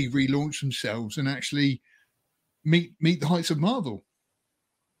could really relaunch themselves and actually meet the heights of Marvel.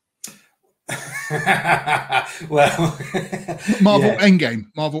 Well, Marvel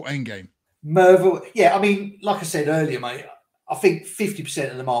Endgame. Marvel, yeah, I mean, like I said earlier, mate, I think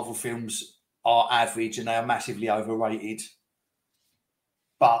 50% of the Marvel films are average and they are massively overrated.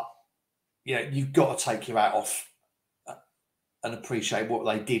 But, you know, you've got to take your hat off and appreciate what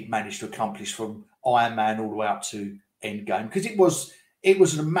they did manage to accomplish from Iron Man all the way up to Endgame, because it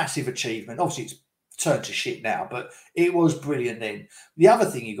was a massive achievement. Obviously, it's turned to shit now, but it was brilliant then. The other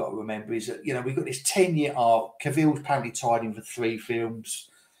thing you've got to remember is that, you know, we've got this 10-year arc. Cavill's apparently tied in for 3 films.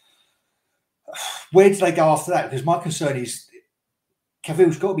 Where do they go after that? Because my concern is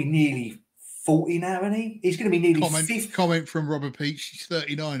Cavill's got to be nearly 40 now, isn't he? He's going to be nearly 50. Comment from Robert Peach. He's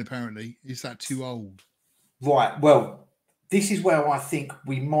 39, apparently. Is that too old? Right. Well, this is where I think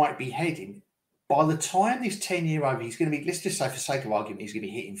we might be heading. By the time this 10-year over, he's going to be, let's just say for sake of argument, he's going to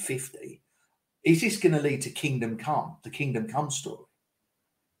be hitting 50. Is this going to lead to Kingdom Come, the Kingdom Come story?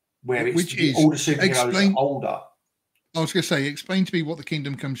 Where it's all the superheroes are older. I was going to say, explain to me what the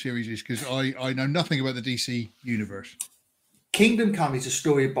Kingdom Come series is, because I know nothing about the DC universe. Kingdom Come is a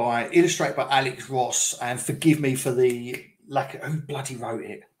story illustrated by Alex Ross, and forgive me for the lack of, who bloody wrote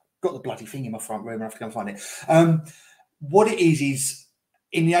it? Got the bloody thing in my front room, I have to go and find it. What it is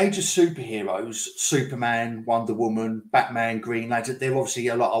in the age of superheroes, Superman, Wonder Woman, Batman, Green Lantern, they're obviously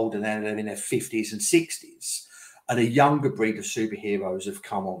a lot older now, they're in their 50s and 60s, and a younger breed of superheroes have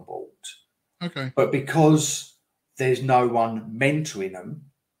come on board. Okay. But because there's no one mentoring them,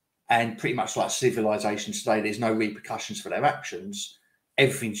 and pretty much like civilization today, there's no repercussions for their actions,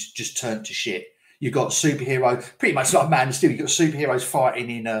 everything's just turned to shit. You've got superheroes, pretty much like Man of Steel, you've got superheroes fighting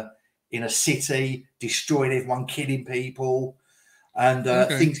in a city, destroying everyone, killing people. And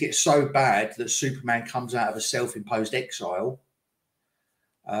things get so bad that Superman comes out of a self-imposed exile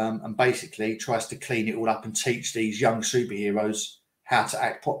and basically tries to clean it all up and teach these young superheroes how to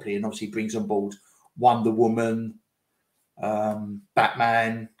act properly. And obviously brings on board Wonder Woman,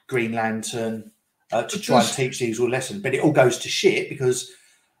 Batman, Green Lantern, to try and teach these all lessons. But it all goes to shit because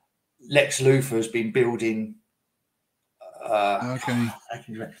Lex Luthor has been building...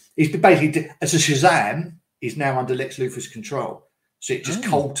 He's basically, as a Shazam, is now under Lex Luthor's control. So it just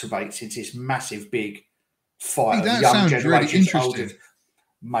cultivates into this massive, big fight. That young sounds really interesting.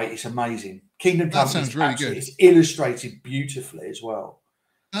 Mate, it's amazing. Kingdom Come sounds really good. It's illustrated beautifully as well.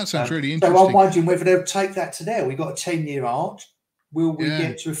 That sounds really interesting. So I'm wondering whether they'll take that to there. We've got a 10-year arc. Will we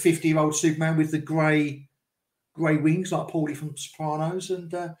get to a 50-year-old Superman with the grey wings like Paulie from Sopranos?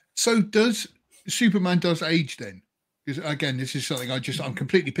 And so does Superman age then? Because again, this is something I'm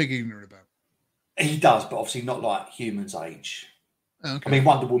completely pig ignorant about. He does, but obviously not like humans age. Okay. I mean,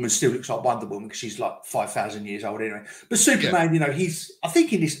 Wonder Woman still looks like Wonder Woman because she's like 5,000 years old anyway. But Superman, you know, I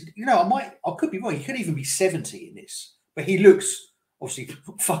think in this, you know, I could be wrong. He could even be 70 in this, but he looks obviously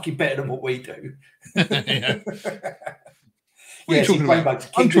fucking better than what we do. Yeah. What are you talking about?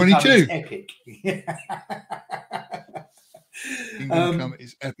 I'm 22. Epic. Kingdom Come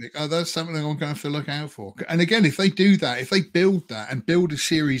is epic. Oh, that's something I'm going to have to look out for. And again, if they do that, if they build that and build a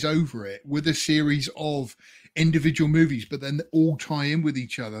series over it with a series of individual movies, but then all tie in with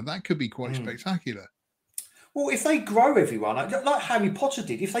each other, that could be quite spectacular. Well, if they grow everyone, like Harry Potter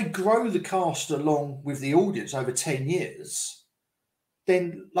did, if they grow the cast along with the audience over 10 years,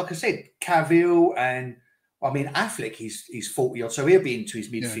 then, like I said, Cavill and, I mean, Affleck, he's 40 odd, so he'll be into his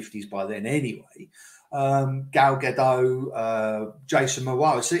mid-50s by then anyway. Gal Gadot, Jason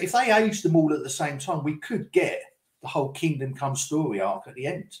Momoa. So if they age them all at the same time, we could get the whole Kingdom Come story arc at the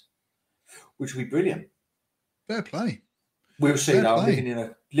end, which would be brilliant. Fair play. We'll see. Though, I'm living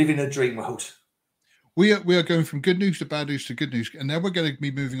in a dream world. We are going from good news to bad news to good news, and now we're going to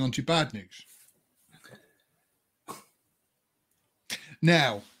be moving on to bad news.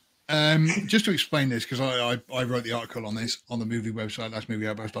 Now, just to explain this, because I wrote the article on this on the movie website,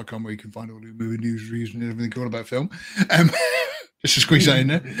 lastmovieoutburst.com, where you can find all the movie news, reviews, and everything cool about film. Just to squeeze that in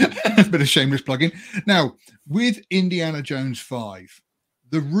there. A bit of shameless plugging. Now, with Indiana Jones 5,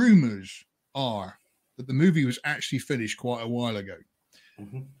 the rumours are that the movie was actually finished quite a while ago.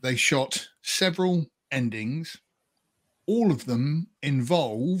 Mm-hmm. They shot several endings. All of them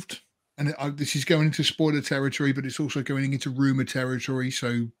involved, and this is going into spoiler territory, but it's also going into rumour territory,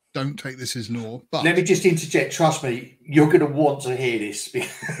 so don't take this as law. But let me just interject. Trust me, you're going to want to hear this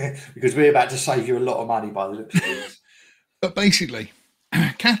because we're about to save you a lot of money by the looks of this. But basically,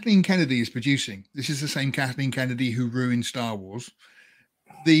 Kathleen Kennedy is producing. This is the same Kathleen Kennedy who ruined Star Wars.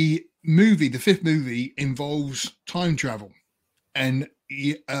 The fifth movie, involves time travel. And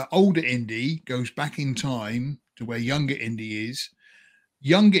older Indy goes back in time to where younger Indy is.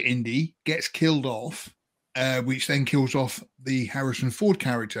 Younger Indy gets killed off, which then kills off the Harrison Ford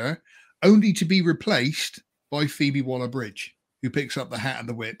character, only to be replaced by Phoebe Waller-Bridge. who picks up the hat and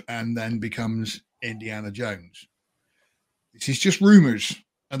the whip and then becomes Indiana Jones. This is just rumors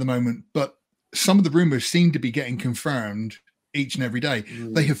at the moment, but some of the rumors seem to be getting confirmed each and every day.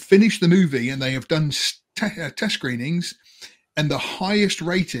 They have finished the movie and they have done test screenings, and the highest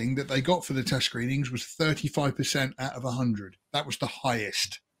rating that they got for the test screenings was 35% out of 100. That was the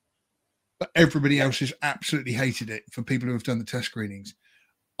highest. But everybody else has absolutely hated it for people who have done the test screenings.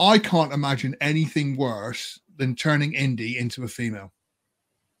 I can't imagine anything worse than turning Indy into a female.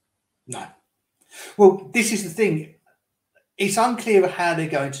 No. Well, this is the thing. It's unclear how they're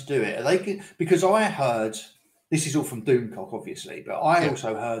going to do it. Are they, because I heard, this is all from Doomcock, obviously, but I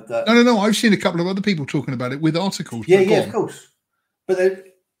also heard that. No. I've seen a couple of other people talking about it with articles. Yeah, of course. But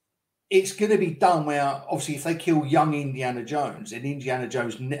it's going to be done where, obviously, if they kill young Indiana Jones, and Indiana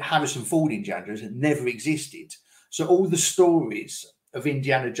Jones, Harrison Ford Indiana Jones, had never existed. So all the stories of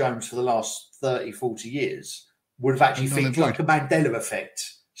Indiana Jones for the last 30, 40 years would have actually featured like a Mandela effect.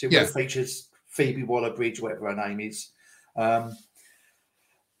 So it would have featured Phoebe Waller-Bridge, whatever her name is. Do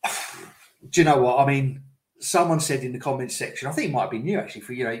you know what? I mean, someone said in the comments section, I think it might be you actually,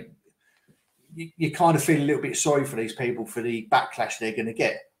 for, you kind of feel a little bit sorry for these people for the backlash they're going to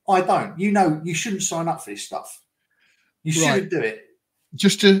get. I don't. You shouldn't sign up for this stuff. You shouldn't do it.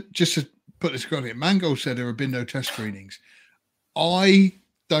 Just to put this across here, Mangold said there have been no test screenings. I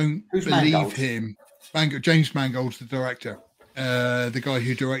don't believe him. James Mangold's the director, the guy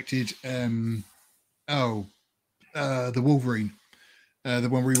who directed the Wolverine, the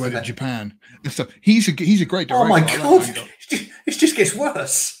one where he went to Japan and stuff. He's a great director. Oh my god, it just gets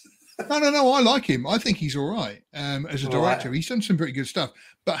worse. No, I like him. I think he's all right as a director. Right. He's done some pretty good stuff.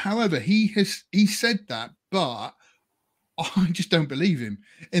 But however, he said that, but I just don't believe him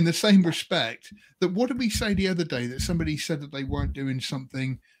in the same respect that what did we say the other day that somebody said that they weren't doing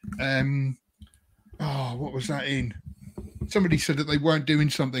something? What was that in? Somebody said that they weren't doing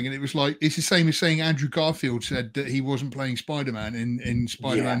something, and it was like, it's the same as saying Andrew Garfield said that he wasn't playing Spider-Man in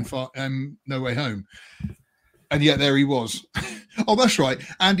Spider-Man No Way Home. And yet there he was. Oh, that's right.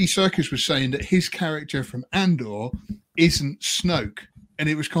 Andy Serkis was saying that his character from Andor isn't Snoke. And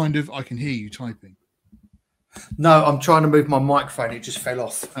it was kind of, I can hear you typing. No, I'm trying to move my microphone. It just fell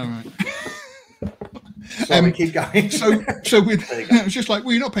off. All right. So keep going. So with, it was just like,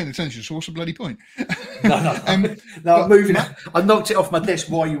 well, you're not paying attention, so what's the bloody point? No, I'm moving it. I knocked it off my desk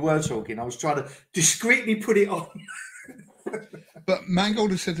while you were talking. I was trying to discreetly put it on. But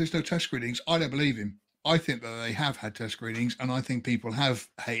Mangold has said there's no test screenings. I don't believe him. I think that they have had test screenings, and I think people have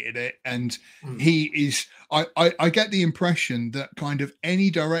hated it. And he is, I get the impression that kind of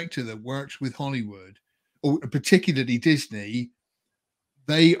any director that works with Hollywood, or particularly Disney,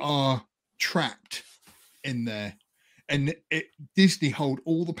 they are trapped in there. And Disney hold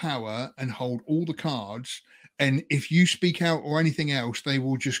all the power and hold all the cards. And if you speak out or anything else, they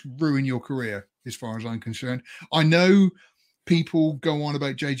will just ruin your career, as far as I'm concerned. I know people go on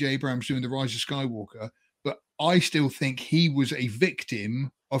about J.J. Abrams doing The Rise of Skywalker, but I still think he was a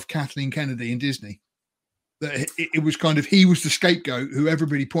victim of Kathleen Kennedy and Disney. That it was kind of, he was the scapegoat who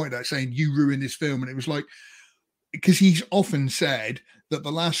everybody pointed at saying, you ruined this film. And it was like, because he's often said that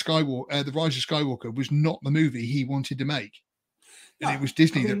The Rise of Skywalker was not the movie he wanted to make. And it was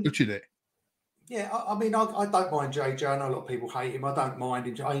Disney that butchered it. Yeah, I mean, I don't mind JJ. I know a lot of people hate him. I don't mind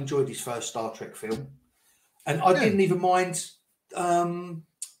him. I enjoyed his first Star Trek film. And I didn't even mind The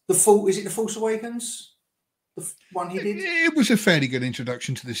Force Awakens? The one he did? It was a fairly good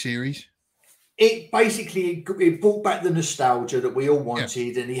introduction to the series. It basically brought back the nostalgia that we all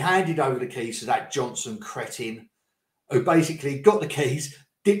wanted, and he handed over the keys to that Johnson cretin who basically got the keys,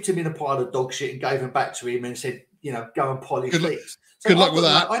 dipped him in a pile of dog shit and gave them back to him and said, go and polish these. Good luck with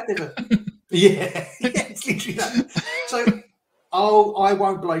that. It's literally that. So I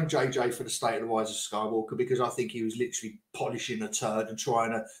won't blame JJ for the state of The Rise of Skywalker, because I think he was literally polishing a turd and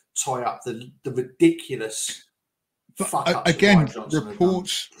trying to tie up the ridiculous fuck-ups. Again,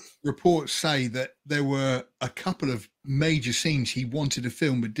 reports say that there were a couple of major scenes he wanted to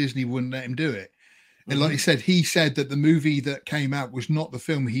film, but Disney wouldn't let him do it. And like he said that the movie that came out was not the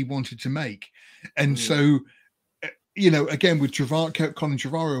film he wanted to make. And so, again, with Colin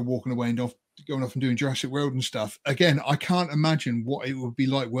Trevorrow walking away and going off and doing Jurassic World and stuff, again, I can't imagine what it would be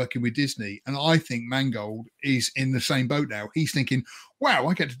like working with Disney. And I think Mangold is in the same boat now. He's thinking, wow,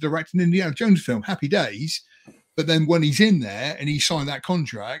 I get to direct an Indiana Jones film, happy days. But then when he's in there and he signed that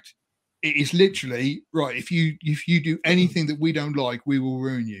contract, it is literally, right, if you do anything that we don't like, we will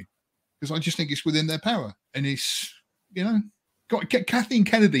ruin you. Because I just think it's within their power. And it's, Kathleen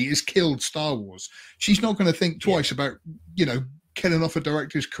Kennedy has killed Star Wars. She's not going to think twice about, killing off a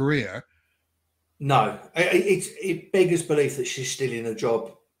director's career. No, it beggars belief that she's still in a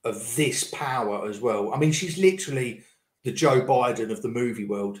job of this power as well. I mean, she's literally the Joe Biden of the movie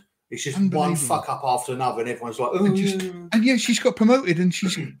world. It's just one Unbelievable. fuck up after another, and everyone's like, And "Oh, just yeah." and yeah, she's got promoted and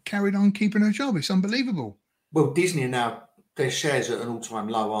she's carried on keeping her job. It's unbelievable. Well, Disney are now their shares are at an all-time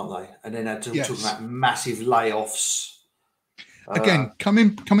low, aren't they? And then they're talking Yes. about massive layoffs. Again,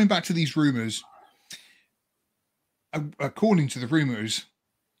 coming back to these rumors, according to the rumors,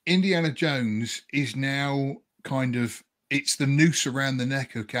 Indiana Jones is now kind of it's the noose around the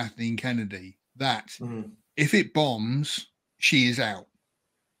neck of Kathleen Kennedy that Mm, if it bombs, she is out.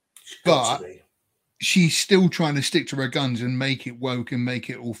 it's got But to be. she's still trying to stick to her guns and make it woke and make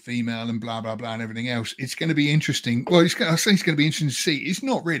it all female and blah blah blah and everything else. It's going to be interesting. Well, I say it's going to be interesting to see. It's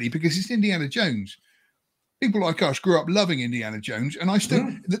not really because it's Indiana Jones. People like us grew up loving Indiana Jones, and I still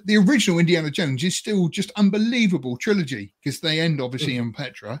the original Indiana Jones is still just unbelievable trilogy because they end obviously in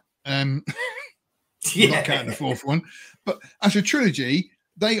Petra. Not counting the fourth one, but as a trilogy,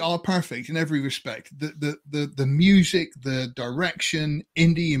 they are perfect in every respect. The music, the direction,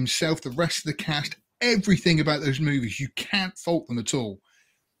 Indy himself, the rest of the cast, everything about those movies, you can't fault them at all.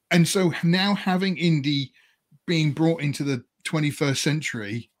 And so now having Indy being brought into the 21st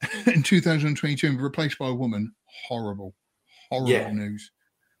century in 2022 and replaced by a woman, horrible news.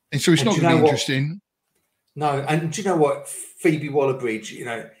 And so it's not going to be interesting. No, and do you know what, Phoebe Waller-Bridge? You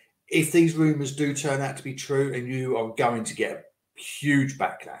know, if these rumors do turn out to be true, and you are going to get a huge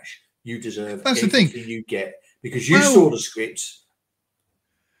backlash, you deserve That's everything the thing. you get because you saw the script.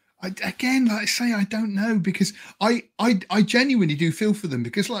 Again, like I say, I don't know because I genuinely do feel for them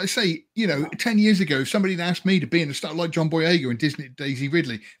because, like I say, 10 years ago, if somebody had asked me to be in a Star like John Boyega and Disney Daisy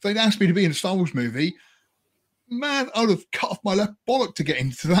Ridley, if they'd asked me to be in a Star Wars movie, man, I would have cut off my left bollock to get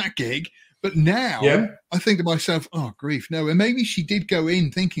into that gig. But now I think to myself, oh grief, no. And maybe she did go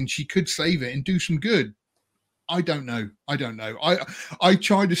in thinking she could save it and do some good. I don't know. I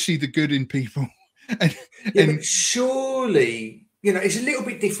try to see the good in people. But surely, it's a little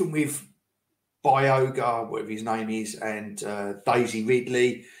bit different with Boyega, whatever his name is, and Daisy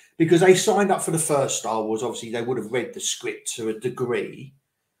Ridley, because they signed up for the first Star Wars. Obviously, they would have read the script to a degree.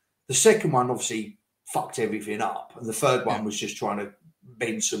 The second one obviously fucked everything up, and the third one was just trying to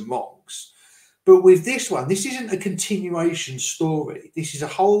bend some rocks. But with this one, this isn't a continuation story. This is a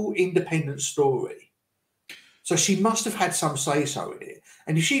whole independent story. So she must have had some say-so in it.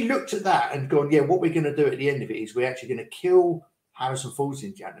 And if she looked at that and gone, yeah, what we're going to do at the end of it is we're actually going to kill Harrison Ford's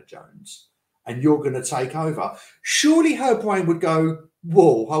Indiana Jones and you're going to take over, surely her brain would go,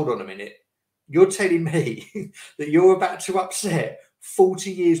 whoa, hold on a minute. You're telling me that you're about to upset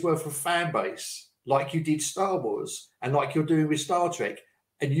 40 years worth of fan base like you did Star Wars and like you're doing with Star Trek,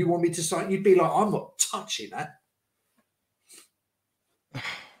 and you want me to sign? You'd be like, I'm not touching that.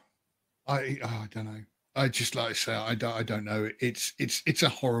 I don't know. I just like I say, I don't know. It's a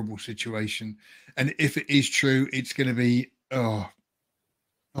horrible situation, and if it is true, it's going to be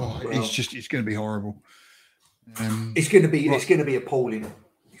it's going to be horrible. It's going to be appalling.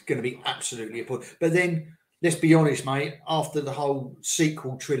 It's going to be absolutely appalling. But then let's be honest, mate. After the whole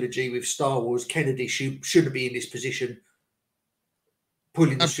sequel trilogy with Star Wars, Kennedy shouldn't be in this position,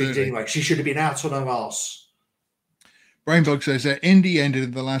 pulling the strings anyway. She should have been out on her ass. Brainbug says that Indy ended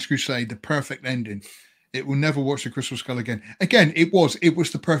in The Last Crusade, the perfect ending. It will never watch the Crystal Skull again. Again, it was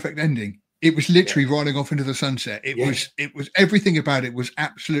the perfect ending. It was literally riding off into the sunset. It was everything about it was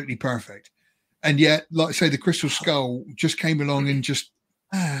absolutely perfect. And yet, like I say, the Crystal Skull just came along and just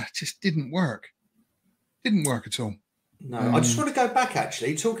didn't work. Didn't work at all. No, I just want to go back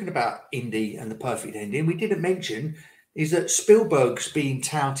actually, talking about Indy and the perfect ending. We didn't mention is that Spielberg's being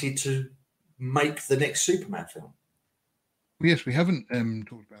touted to make the next Superman film. Yes, we haven't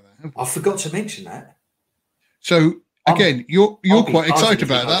talked about that, have we? I forgot to mention that. So again, you're quite excited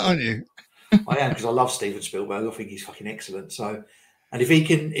about that, aren't you? I am, because I love Steven Spielberg. I think he's fucking excellent. So, and if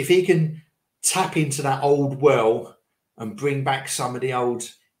he can tap into that old well and bring back some of the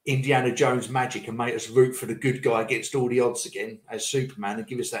old Indiana Jones magic and make us root for the good guy against all the odds again as Superman and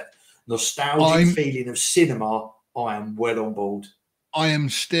give us that nostalgic feeling of cinema, I am well on board. I am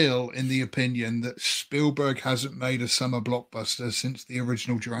still in the opinion that Spielberg hasn't made a summer blockbuster since the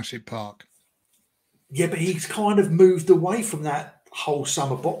original Jurassic Park. Yeah, but he's kind of moved away from that whole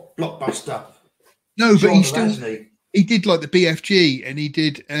summer blockbuster. No, but he did like the BFG and he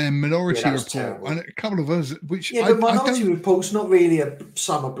did Minority Report and a couple of others. But Minority Report's not really a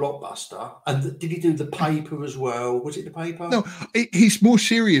summer blockbuster. And did he do The Paper as well? Was it The Paper? No, his more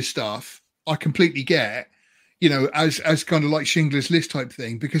serious stuff I completely get. As kind of like Schindler's List type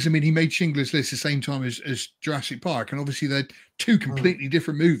thing, because I mean he made Schindler's List the same time as Jurassic Park, and obviously they're two completely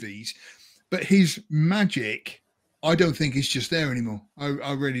different movies. but his magic, I don't think is just there anymore.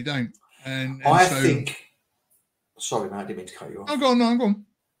 I really don't. And I so, think. Sorry, man, I didn't mean to cut you off. I'll go on. No, I'm gone.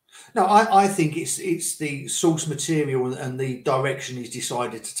 No, I think it's the source material and the direction he's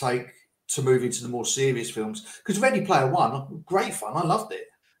decided to take to move into the more serious films. Because Ready Player One, great fun. I loved it.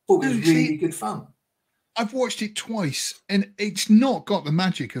 Thought it was really good fun. I've watched it twice, and it's not got the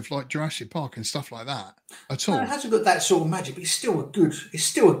magic of like Jurassic Park and stuff like that at all. No, it hasn't got that sort of magic, but it's still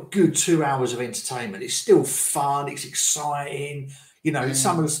a good 2 hours of entertainment. It's still fun. It's exciting. You know,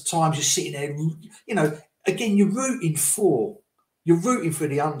 some of the times you're sitting there, you know, again, you're rooting for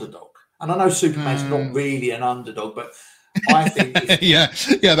the underdog. And I know Superman's not really an underdog, but I think yeah,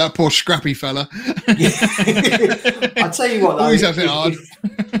 that poor scrappy fella. I tell you what, though, always has it hard.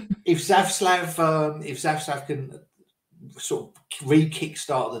 If Zavslav can sort of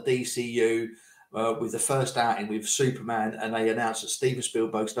re-kickstart the DCU with the first outing with Superman, and they announce that Steven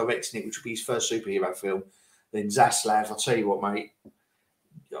Spielberg's directing it, which will be his first superhero film, then Zaslav, I'll tell you what, mate,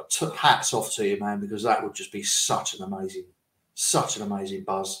 hats off to you, man, because that would just be such an amazing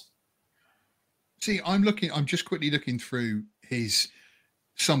buzz. See, I'm just quickly looking through his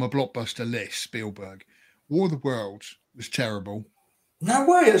summer blockbuster list, Spielberg. War of the Worlds was terrible. No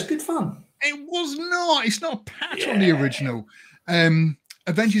way, it was good fun. It was not. It's not a patch on the original.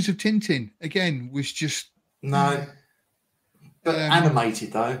 Adventures of Tintin, again, was just... No. But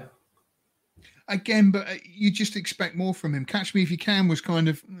animated, though. Again, but you just expect more from him. Catch Me If You Can was kind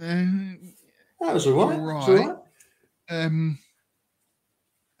of... that was all right.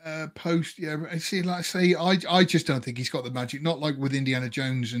 Post, see, like I say, I just don't think he's got the magic. Not like with Indiana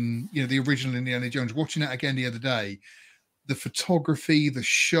Jones and, you know, the original Indiana Jones. Watching it again the other day, the photography, the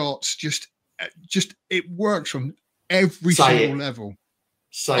shots, just it works on every single level.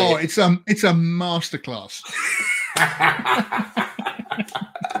 It's a masterclass.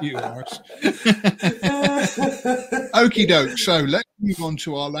 You arse. Okie doke. So let's move on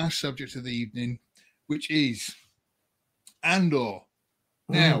to our last subject of the evening, which is Andor.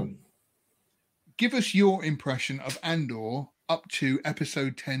 Now, give us your impression of Andor up to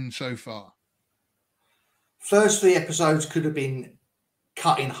episode 10 so far. First 3 episodes could have been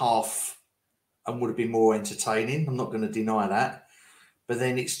cut in half and would have been more entertaining. I'm not going to deny that. But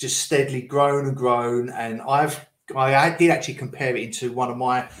then it's just steadily grown and grown. And I did actually compare it into one of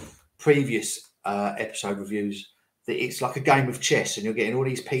my previous episode reviews, that it's like a game of chess and you're getting all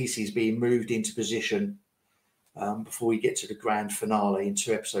these pieces being moved into position before we get to the grand finale in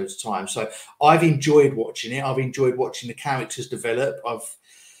 2 episodes' time. So I've enjoyed watching it. I've enjoyed watching the characters develop.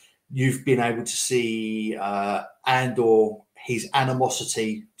 You've been able to see Andor, his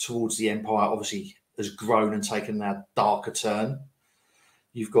animosity towards the Empire obviously has grown and taken a darker turn.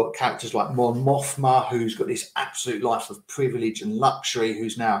 You've got characters like Mon Mothma, who's got this absolute life of privilege and luxury,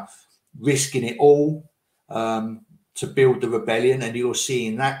 who's now risking it all to build the rebellion, and you're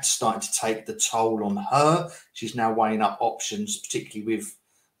seeing that starting to take the toll on her. She's now weighing up options, particularly with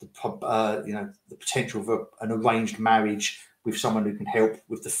the potential of an arranged marriage with someone who can help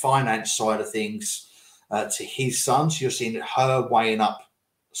with the finance side of things to his son. So you're seeing her weighing up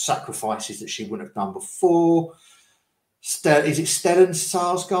sacrifices that she wouldn't have done before. Is it Stellan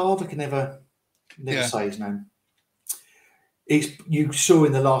Skarsgård? I can never say his name. You saw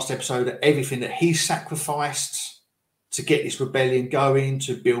in the last episode that everything that he sacrificed to get this rebellion going,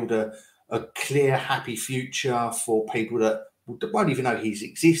 to build a clear, happy future for people that won't even know he's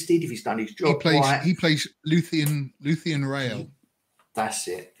existed if he's done his job right. He plays Luthien Rael. That's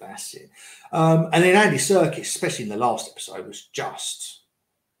it. And then Andy Serkis, especially in the last episode, was just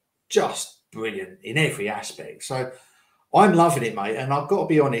brilliant in every aspect. So I'm loving it, mate. And I've got to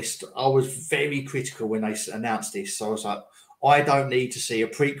be honest, I was very critical when they announced this. So I was like, I don't need to see a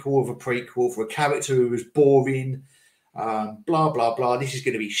prequel of a prequel for a character who was boring, blah, blah, blah. This is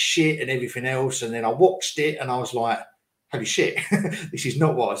going to be shit and everything else. And then I watched it and I was like, holy shit, this is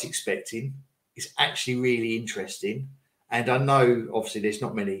not what I was expecting. It's actually really interesting. And I know, obviously, there's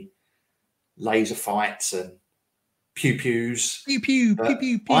not many laser fights and pew-pews. Pew-pew.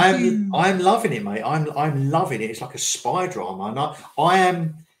 I'm loving it, mate. I'm loving it. It's like a spy drama.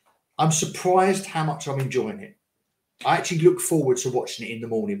 And I'm surprised how much I'm enjoying it. I actually look forward to watching it in the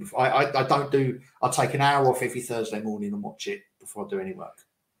morning. I take an hour off every Thursday morning and watch it before I do any work.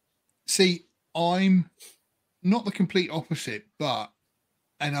 See, I'm not the complete opposite,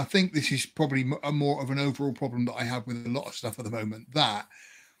 and I think this is probably more of an overall problem that I have with a lot of stuff at the moment, that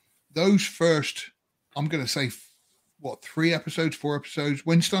those first, I'm going to say, 4 episodes,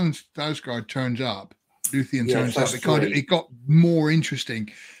 when Stellan Skarsgård turns up, Luthien turns up, it got more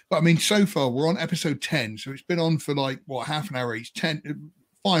interesting. But I mean, so far we're on episode 10, so it's been on for half an hour each,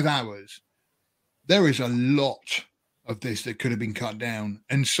 5 hours. there is a lot of this that could have been cut down.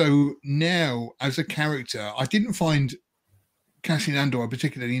 And so now, as a character, I didn't find Cassian Andor a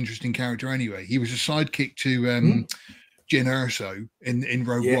particularly interesting character anyway. He was a sidekick to Jyn Erso in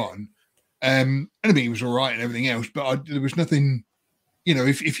Rogue One. And I mean, he was all right and everything else, but there was nothing, you know,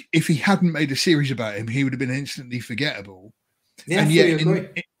 if he hadn't made a series about him, he would have been instantly forgettable. Yeah, and yet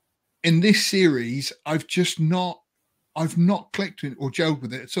in this series, I've not clicked or gelled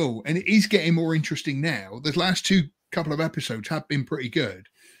with it at all. And it is getting more interesting now. The last couple of episodes have been pretty good,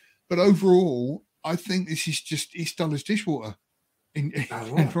 but overall, I think this is just, it's dull as dishwater in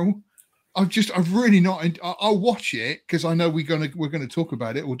general. I've really not. I'll watch it because I know we're gonna talk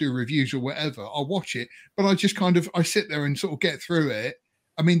about it or do reviews or whatever. I'll watch it, but I sit there and sort of get through it.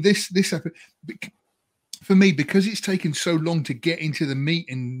 I mean, this episode, for me, because it's taken so long to get into the meat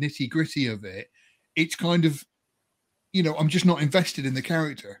and nitty gritty of it, it's kind of, you know, I'm just not invested in the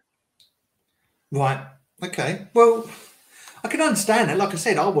character. Right. Okay. Well, I can understand that. Like I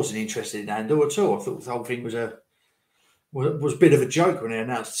said, I wasn't interested in Andor at all. I thought the whole thing was a bit of a joke when they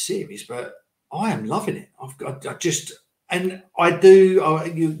announced the series, but I am loving it.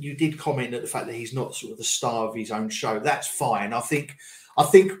 You did comment at the fact that he's not sort of the star of his own show. That's fine. I think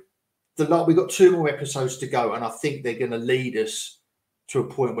we've got 2 more episodes to go, and I think they're going to lead us to a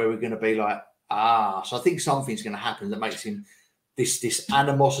point where we're going to be like, so I think something's going to happen that makes him this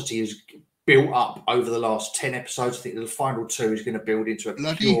animosity has built up over the last 10 episodes. I think the final 2 is going to build into a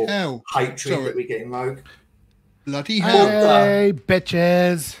pure hatred that we get in Rogue. Bloody hell. Hey,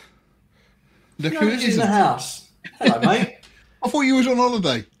 bitches. Look who it is in the house. Hello, mate. I thought you was on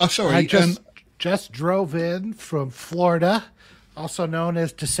holiday. Oh, sorry. I just drove in from Florida, also known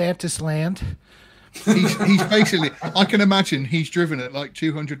as DeSantis land. He's basically, I can imagine he's driven at like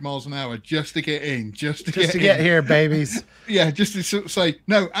 200 miles an hour just to get in, just to get here, babies. Yeah, just to sort of say,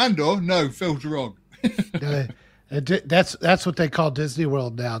 no, Andor, no, Phil's wrong. That's what they call Disney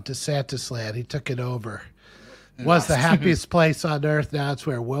World now, DeSantis land. He took it over. Was the happiest place on earth. Now it's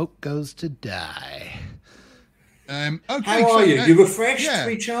where woke goes to die. Okay, how are you? You refreshed,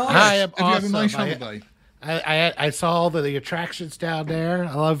 recharged? I am Have awesome. you had a nice holiday? I saw all the attractions down there.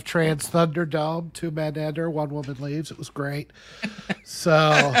 I love Trans Thunderdome. 2 men enter, 1 woman leaves. It was great.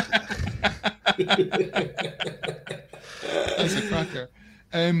 So that's a cracker.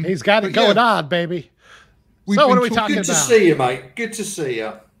 He's got it going on, baby. So what are we talking about? Good to see you, mate. Good to see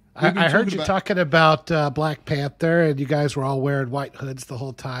you. I heard you talking about Black Panther, and you guys were all wearing white hoods the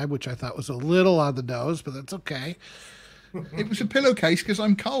whole time, which I thought was a little on the nose, but that's okay. It was a pillowcase because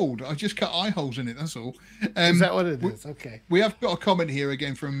I'm cold. I just cut eye holes in it. That's all. Is that what it is? Okay. We have got a comment here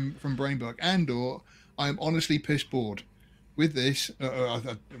again from Brainbuck. Andor, I am honestly piss bored with this.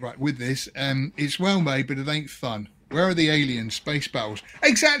 It's well made, but it ain't fun. Where are the aliens? Space battles?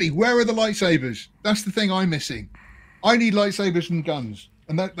 Exactly. Where are the lightsabers? That's the thing I'm missing. I need lightsabers and guns.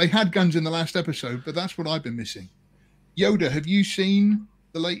 And they had guns in the last episode, but that's what I've been missing. Yoda, have you seen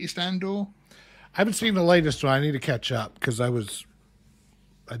the latest Andor? I haven't seen the latest one. I need to catch up because I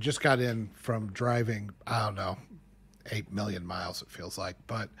just got in from driving, I don't know, 8 million miles, it feels like.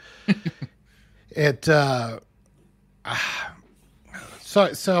 But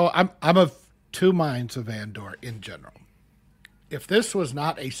so I'm of 2 minds of Andor in general. If this was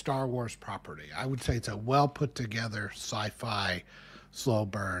not a Star Wars property, I would say it's a well put together sci-fi slow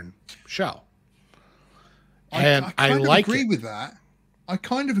burn show. And I agree with that. I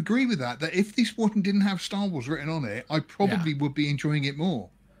kind of agree with that if this didn't have Star Wars written on it, I probably would be enjoying it more.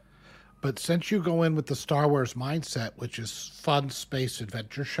 But since you go in with the Star Wars mindset, which is fun space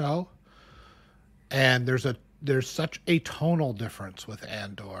adventure show, and there's such a tonal difference with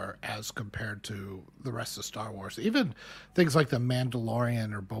Andor as compared to the rest of Star Wars. Even things like The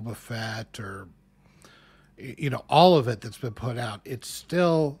Mandalorian or Boba Fett or all of it that's been put out, it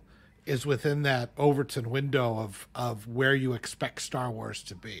still is within that Overton window of where you expect Star Wars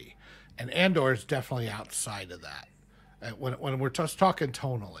to be. And Andor is definitely outside of that. When we're just talking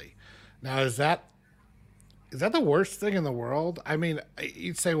tonally. Now, is that the worst thing in the world? I mean,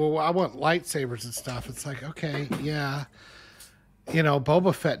 you'd say, well, I want lightsabers and stuff. It's like, okay, yeah.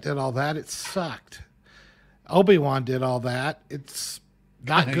 Boba Fett did all that. It sucked. Obi-Wan did all that. It's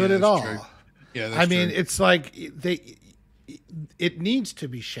not good at all. True. Yeah, that's true. It's like it needs to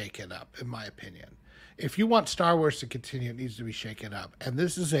be shaken up, in my opinion. If you want Star Wars to continue, it needs to be shaken up. And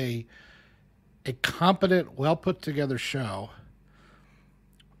this is a competent, well put together show.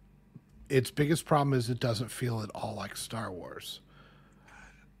 Its biggest problem is it doesn't feel at all like Star Wars.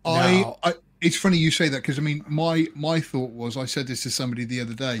 It's funny you say that because I mean my thought was, I said this to somebody the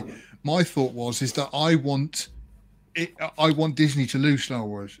other day. My thought is that I want I want Disney to lose Star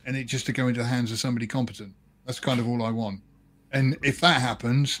Wars and it just to go into the hands of somebody competent. That's kind of all I want. And if that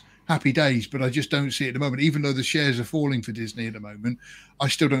happens, happy days. But I just don't see it at the moment. Even though the shares are falling for Disney at the moment, I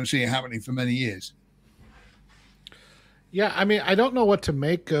still don't see it happening for many years. Yeah, I mean, I don't know what to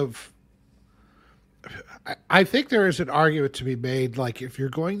make of. I think there is an argument to be made, like if you're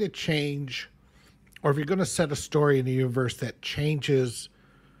going to change, or if you're going to set a story in the universe that changes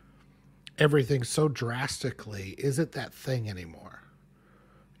everything so drastically, is it that thing anymore?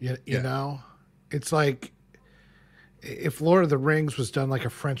 You know, it's like if Lord of the Rings was done like a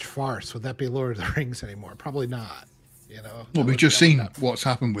French farce, would that be Lord of the Rings anymore? Probably not. You know. Well, we've just seen what's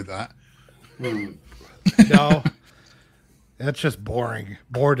happened with that. No, that's just boring.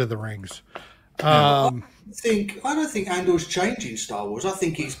 Bored of the Rings. I don't think Andor's changing Star Wars. I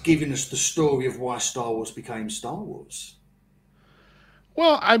think it's giving us the story of why Star Wars became Star Wars.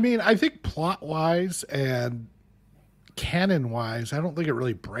 Well, I mean, I think plot-wise and canon-wise, I don't think it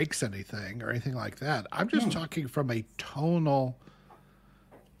really breaks anything or anything like that. I'm just talking from a tonal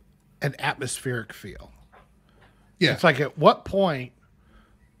and atmospheric feel. Yeah. It's like at what point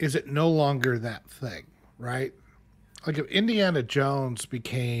is it no longer that thing, right? Like if Indiana Jones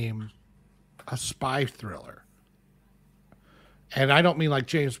became a spy thriller, and I don't mean like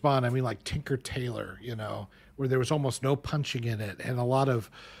James Bond, I mean like Tinker Tailor, you know, where there was almost no punching in it and a lot of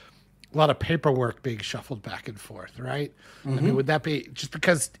paperwork being shuffled back and forth, right? I mean, would that be just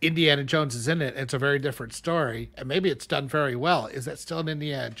because Indiana Jones is in it? It's a very different story, and maybe it's done very well. Is that still an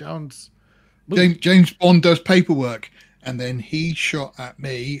Indiana Jones movie? James Bond does paperwork, and then he shot at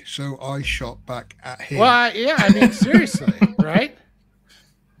me, so I shot back at him. Well, yeah, I mean, seriously, right?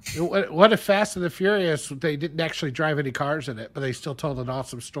 What if Fast and the Furious, they didn't actually drive any cars in it, but they still told an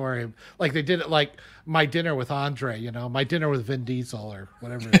awesome story. Like they did it like My Dinner with Andre, you know, My Dinner with Vin Diesel or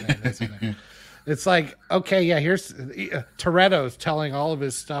whatever his name is. It's like, okay, yeah, here's Toretto's telling all of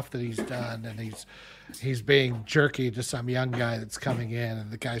his stuff that he's done, and he's being jerky to some young guy that's coming in, and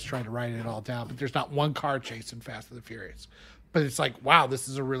the guy's trying to write it all down, but there's not one car chase in Fast and the Furious. But it's like, wow, this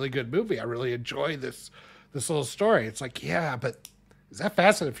is a really good movie. I really enjoy this little story. It's like, yeah, but is that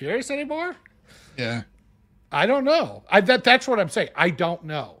Fast and the Furious anymore? Yeah. I don't know. That's what I'm saying. I don't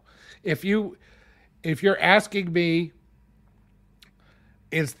know. If you're asking me,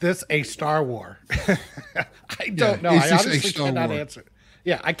 is this a Star Wars? I don't know. I honestly cannot answer.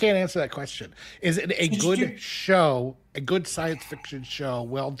 Yeah, I can't answer that question. Is it a good show, a good science fiction show,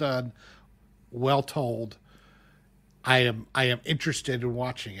 well done, well told? I am interested in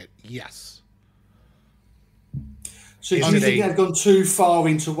watching it. Yes. So do you think they've gone too far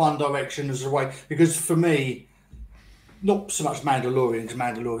into one direction as a way? Because for me, not so much Mandalorian, because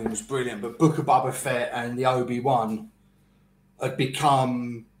Mandalorian was brilliant, but Book of Boba Fett and the Obi-Wan had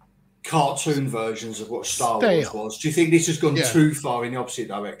become cartoon versions of what Star Wars was. Do you think this has gone too far in the opposite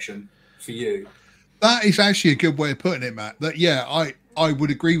direction for you? That is actually a good way of putting it, Matt. That I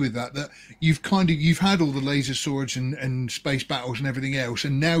would agree with that. That you've had all the laser swords and space battles and everything else,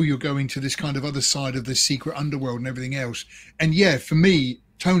 and now you're going to this kind of other side of the secret underworld and everything else. And yeah, for me,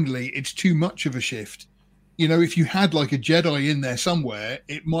 tonally, it's too much of a shift. You know, if you had like a Jedi in there somewhere,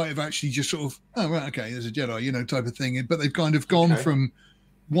 it might have actually just sort of, oh right, okay, there's a Jedi, you know, type of thing. But they've kind of gone from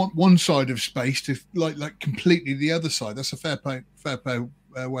one side of space to like completely the other side. That's a fair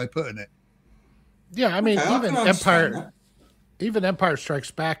way of putting it. Yeah, I mean, even Empire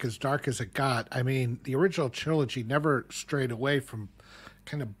Strikes Back, as dark as it got, I mean, the original trilogy never strayed away from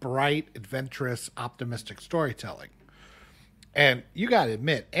kind of bright, adventurous, optimistic storytelling. And you got to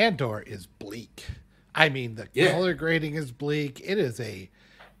admit, Andor is bleak. I mean, the color grading is bleak. It is a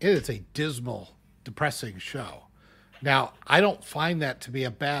dismal, depressing show. Now, I don't find that to be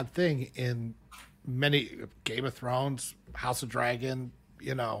a bad thing in many Game of Thrones, House of Dragon,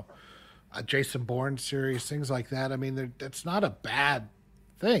 you know, Jason Bourne series, things like that. I mean, that's not a bad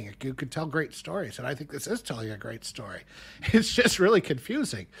thing. You could tell great stories, and I think this is telling a great story. It's just really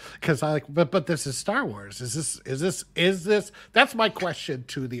confusing because but this is Star Wars. Is this? That's my question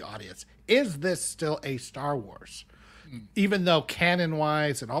to the audience. Is this still a Star Wars? Even though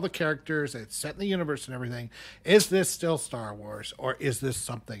canon-wise and all the characters, it's set in the universe and everything, is this still Star Wars or is this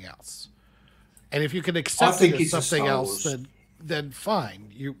something else? And if you can accept it as something else, then fine,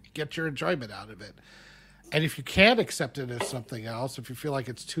 you get your enjoyment out of it. And if you can't accept it as something else, if you feel like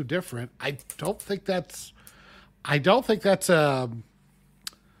it's too different, I don't think that's a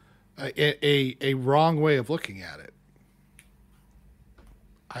wrong way of looking at it.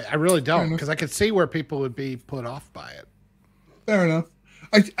 I really don't, because I could see where people would be put off by it. Fair enough.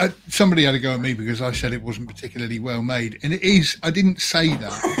 Somebody had to go at me because I said it wasn't particularly well made, and it is. I didn't say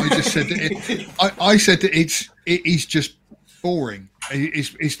that. I just said that I said that it is just boring.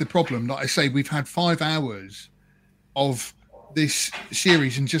 It's the problem. Like I say, we've had 5 hours of this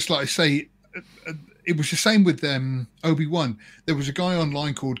series, and just like I say, it was the same with Obi-Wan. There was a guy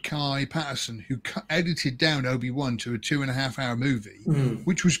online called Kai Patterson who edited down Obi-Wan to a 2.5-hour movie,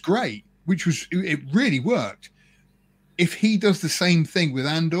 which was great. It really worked. If he does the same thing with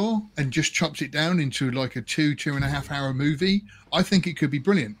Andor and just chops it down into like a 2.5-hour movie, I think it could be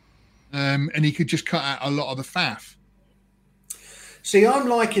brilliant. And he could just cut out a lot of the faff. See, I'm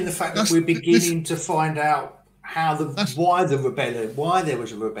liking the fact that we're beginning to find out why there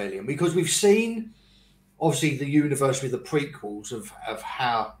was a rebellion, because we've seen obviously the universe with the prequels of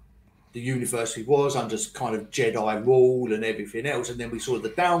how the universe was under kind of Jedi rule and everything else, and then we saw the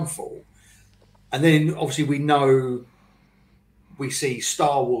downfall, and then obviously we see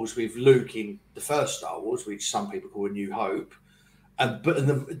Star Wars with Luke in the first Star Wars, which some people call A New Hope, but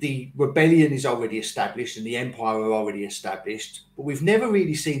the rebellion is already established and the Empire are already established, but we've never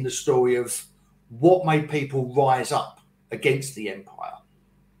really seen the story of what made people rise up against the Empire.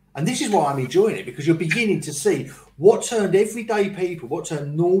 And this is why I'm enjoying it, because you're beginning to see what turned everyday people, what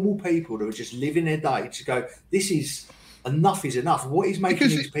turned normal people that were just living their day to go, enough is enough. What is making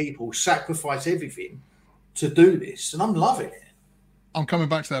these people sacrifice everything to do this? And I'm loving it. I'm coming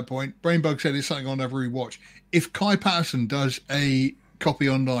back to that point. Brainbug said it's something I'll never rewatch. If Kai Patterson does a copy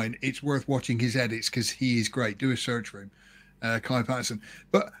online, it's worth watching his edits because he is great. Do a search for him, Kai Patterson.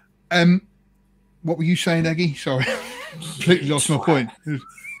 But what were you saying, Eggy? Sorry, completely lost my point.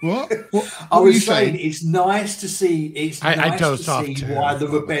 What I was saying it's nice to see. I dozed off why the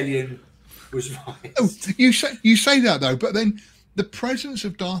rebellion was right. Oh, you say that though, but then the presence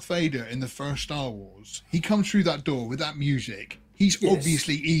of Darth Vader in the first Star Wars, he comes through that door with that music. He's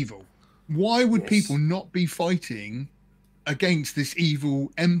obviously evil. Why would people not be fighting against this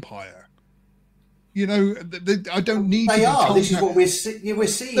evil empire? You know, I don't need. They are. This is what we're seeing. We're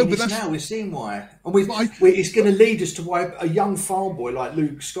seeing this now. We're seeing why, and it's going to lead us to why a young farm boy like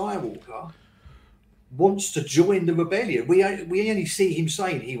Luke Skywalker wants to join the rebellion. We only see him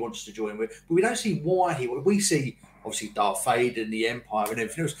saying he wants to join, but we don't see why he. We see obviously Darth Vader and the Empire and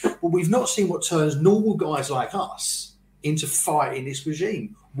everything else, but we've not seen what turns normal guys like us into fighting this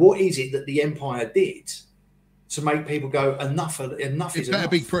regime. What is it that the Empire did to make people go, enough is enough? It better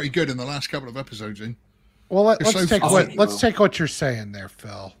be pretty good in the last couple of episodes. Well, let's take what you're saying there,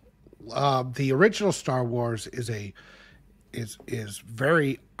 Phil. The original Star Wars is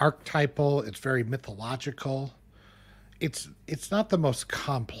very archetypal. It's very mythological. It's not the most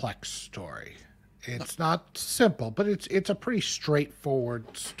complex story. It's not simple, but it's a pretty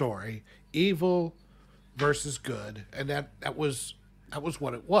straightforward story. Evil versus good, and that was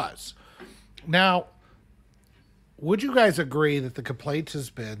what it was. Now, would you guys agree that the complaint has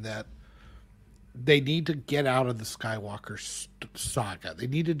been that they need to get out of the Skywalker saga? They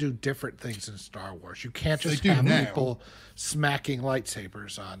need to do different things in Star Wars. You can't just have people smacking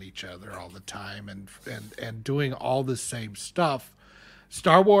lightsabers on each other all the time and doing all the same stuff.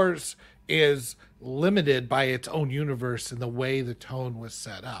 Star Wars is limited by its own universe and the way the tone was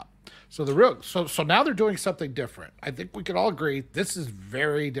set up. So so now they're doing something different. I think we can all agree this is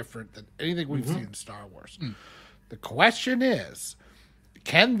very different than anything we've seen in Star Wars. The question is,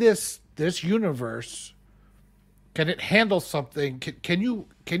 can this universe, can it handle something? Can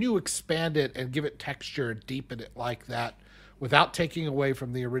you expand it and give it texture and deepen it like that without taking away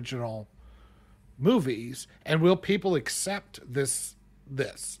from the original movies? And will people accept this?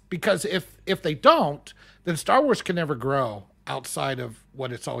 Because if they don't, then Star Wars can never grow outside of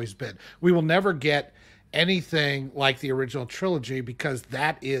what it's always been. We will never get anything like the original trilogy, because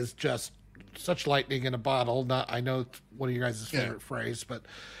that is just such lightning in a bottle. I know it's one of your guys' favorite phrase, but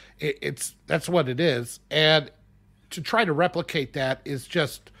that's what it is. And to try to replicate that is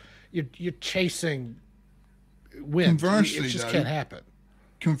just you're chasing wind. Conversely, it just can't happen.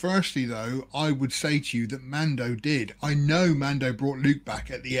 Conversely, though, I would say to you that Mando did. I know Mando brought Luke back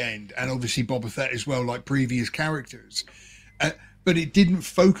at the end, and obviously Boba Fett as well, like previous characters. But it didn't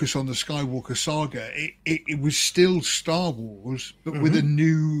focus on the Skywalker saga. It was still Star Wars, but with a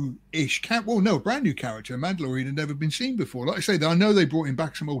new-ish brand new character. Mandalorian had never been seen before. Like I say, I know they brought in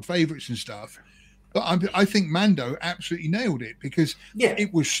back some old favourites and stuff, but I think Mando absolutely nailed it, because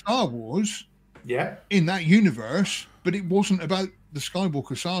it was Star Wars in that universe, but it wasn't about the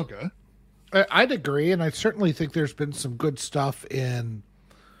Skywalker saga. I'd agree, and I certainly think there's been some good stuff in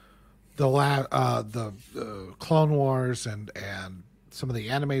the Clone Wars and some of the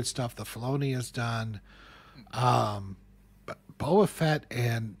animated stuff that Filoni has done. Boba Fett,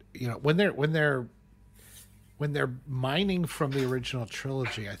 and when they're mining from the original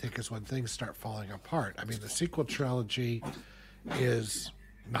trilogy, I think is when things start falling apart. I mean, the sequel trilogy is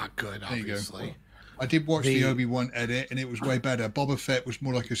not good, obviously. I did watch the Obi-Wan edit, and it was way better. Boba Fett was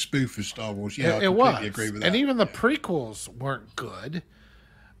more like a spoof of Star Wars. Yeah, I completely agree with that. And even the prequels weren't good.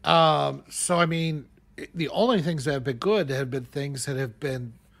 So, I mean, the only things that have been good have been things that have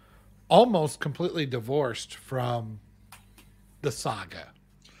been almost completely divorced from the saga.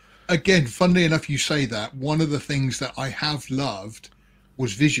 Again, funnily enough, you say that. One of the things that I have loved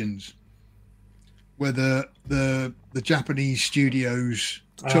was Visions, where the Japanese studios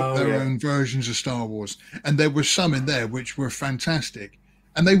took their own versions of Star Wars, and there were some in there which were fantastic,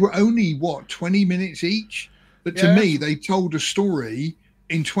 and they were only 20 minutes each, but to me they told a story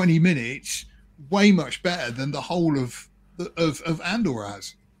in 20 minutes way much better than the whole of Andor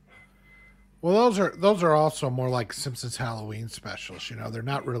has. Well, those are also more like Simpsons Halloween specials. They're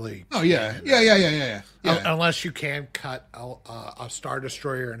not really. Oh yeah. Unless you can cut a Star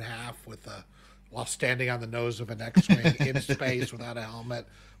Destroyer in half while standing on the nose of an X-wing in space without a helmet,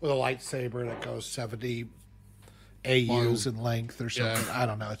 with a lightsaber that goes 70 AUs in length or something. Yeah. I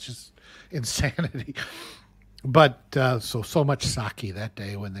don't know. It's just insanity. But so much sake that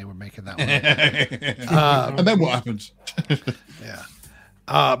day when they were making that one. And then what happens? Yeah.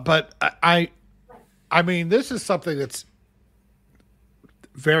 But I mean, this is something that's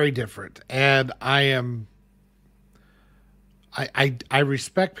very different, and I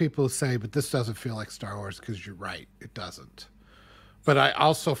respect people who say, but this doesn't feel like Star Wars, because you're right, it doesn't. But I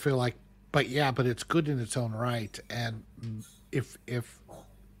also feel like, but it's good in its own right, and if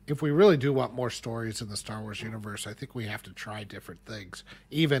we really do want more stories in the Star Wars universe, I think we have to try different things,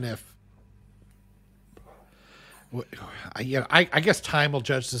 even if. I guess time will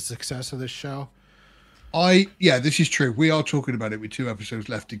judge the success of this show. This is true. We are talking about it with 2 episodes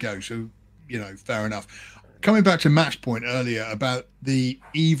left to go, so fair enough. Coming back to Matt's point earlier about the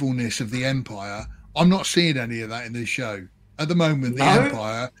evilness of the Empire, I'm not seeing any of that in this show at the moment. The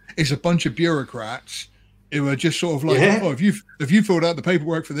Empire is a bunch of bureaucrats who are just sort of like, have you filled out the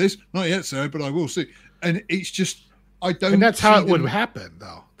paperwork for this? Not yet, sir, but I will see. And it's just, I don't. And that's how it would happen,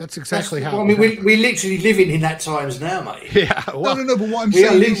 though. That's exactly how. Well, I mean, we're literally living in that times now, mate. Yeah. Well, no. But what I'm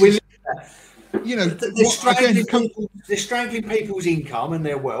saying is, they're strangling people's income and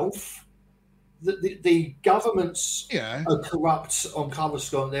their wealth. The governments are corrupt on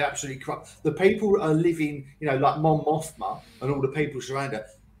Coruscant. They're absolutely corrupt. The people are living, like Mon Mothma and all the people surrounding her,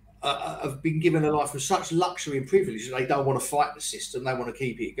 have been given a life of such luxury and privilege that they don't want to fight the system. They want to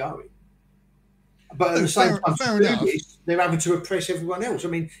keep it going. But at the same time, they're having to oppress everyone else. I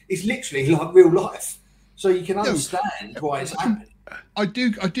mean, it's literally like real life. So you can understand why it's happening. I do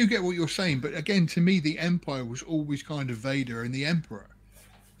get what you're saying, but again, to me, the Empire was always kind of Vader and the Emperor.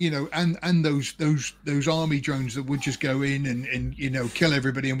 And those army drones that would just go in and kill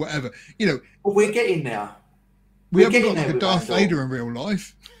everybody and whatever. But we're getting there. We haven't got like a Darth Vader in real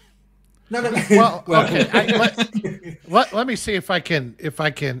life. No. Well, okay. Let me see if I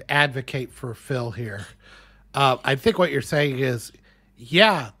can advocate for Phil here. I think what you're saying is,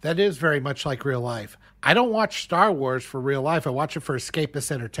 that is very much like real life. I don't watch Star Wars for real life. I watch it for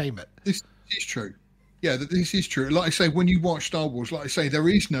escapist entertainment. This is true. Yeah, this is true. Like I say, when you watch Star Wars, like I say, there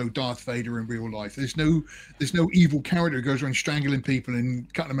is no Darth Vader in real life. There's no evil character who goes around strangling people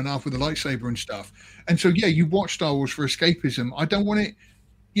and cutting them in half with a lightsaber and stuff. And so, you watch Star Wars for escapism. I don't want it,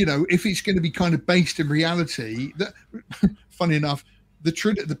 if it's going to be kind of based in reality. That, funny enough,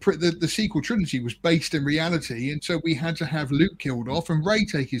 the sequel trilogy was based in reality, and so we had to have Luke killed off and Rey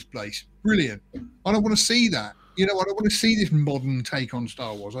take his place. Brilliant. I don't want to see that. I don't want to see this modern take on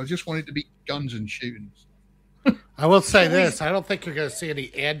Star Wars. I just want it to be guns and shootings. I will say this. I don't think you're going to see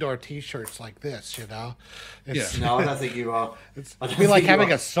any Andor T-shirts like this, No, I don't think you are. It's be like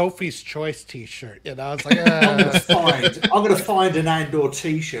having a Sophie's Choice T-shirt, It's like, I'm going to find an Andor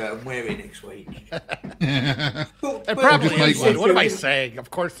T-shirt and wear it next week. But probably is one. What am I saying? Of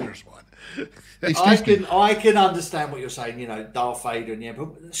course there's one. I can understand what you're saying, Darth Vader and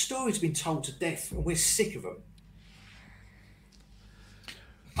but the story's been told to death and we're sick of them.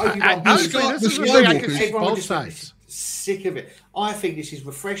 Both sides. Sick of it. I think this is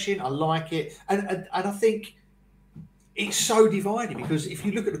refreshing. I like it, and I think it's so divided because if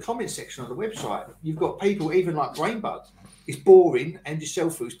you look at the comment section on the website, you've got people even like Brainbug. It's boring, and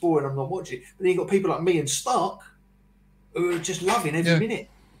yourself it's boring. I'm not watching it. But then you've got people like me and Stark who are just loving every minute.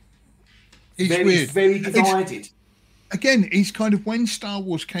 It's very divided. It's kind of when Star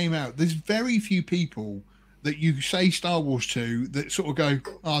Wars came out. There's very few people that you say Star Wars to that sort of go,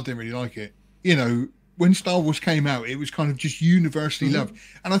 I didn't really like it. when Star Wars came out, it was kind of just universally loved.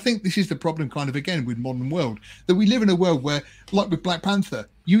 And I think this is the problem kind of again with modern world, that we live in a world where, like with Black Panther,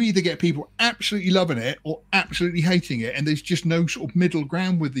 you either get people absolutely loving it or absolutely hating it. And there's just no sort of middle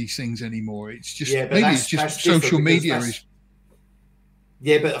ground with these things anymore. It's just, maybe it's just social media is.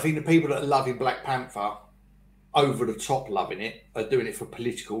 Yeah, but I think the people that are loving Black Panther, over the top loving it, are doing it for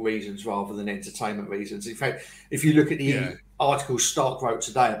political reasons rather than entertainment reasons. In fact, if you look at the article Stark wrote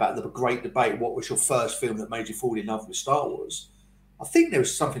today about the great debate, what was your first film that made you fall in love with Star Wars? I think there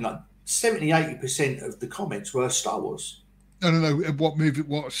was something like 70-80% of the comments were Star Wars. No. What movie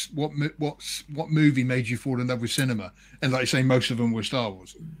made you fall in love with cinema? And like you say, most of them were Star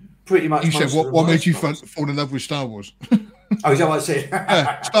Wars. Pretty much. You said what made you fall in love with Star Wars? Oh, is that what I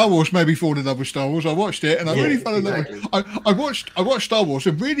said? Star Wars made me fall in love with Star Wars. I watched it and I really fell in love with it. I watched Star Wars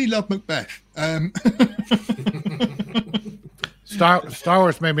and really loved Macbeth. Star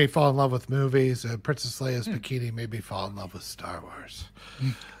Wars made me fall in love with movies. Princess Leia's bikini made me fall in love with Star Wars.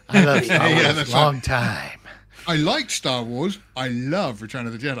 I love Star Wars a long time. I liked Star Wars. I love Return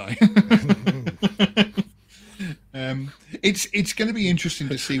of the Jedi. It's going to be interesting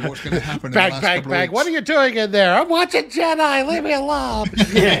to see what's going to happen. Bang! What are you doing in there? I'm watching Jedi. Leave me alone.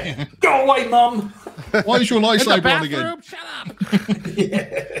 Yeah, go away, Mum. Why is your lightsaber on again? Shut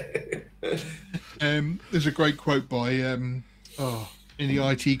up. There's a great quote by in the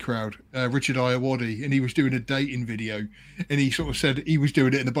IT crowd, Richard Iowadi, and he was doing a dating video, and he sort of said he was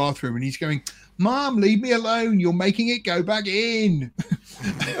doing it in the bathroom, and he's going, "Mom, leave me alone. You're making it go back in."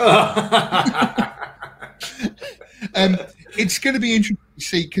 It's going to be interesting to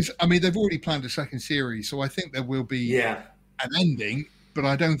see, because I mean they've already planned a second series, so I think there will be an ending. But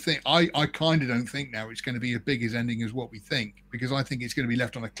I don't think I kind of don't think now it's going to be as big as ending as what we think, because I think it's going to be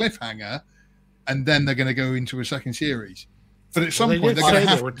left on a cliffhanger, and then they're going to go into a second series. But at some point they're going to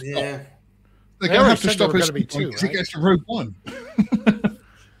have to stop. They're going to have to stop at some point because it gets to Rogue One.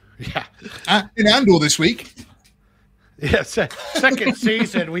 In Andor this week. Yes, second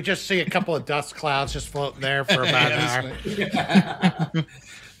season, we just see a couple of dust clouds just floating there for about an hour.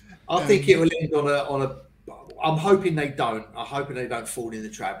 I think it will end on a. I'm hoping they don't. I'm hoping they don't fall in the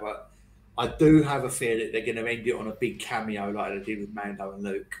trap. But I do have a fear that they're going to end it on a big cameo like they did with Mando and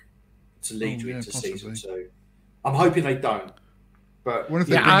Luke to lead you into season 2. I'm hoping they don't. But what if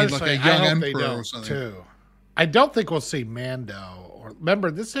they bring in like a young emperor or something? Too. I don't think we'll see Mando. Or remember,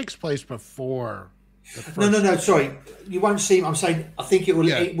 this takes place before. No. Sorry, you won't see him. I'm saying I think it will.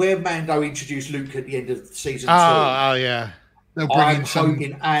 Where Mando introduced Luke at the end of season 2. Oh yeah. I'm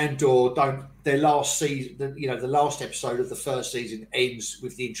hoping Andor don't. Their last season, the last episode of the first season ends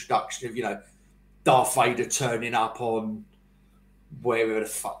with the introduction of Darth Vader turning up on wherever the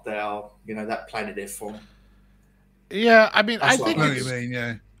fuck they are. That planet they're from. Yeah, I mean, I think what you mean.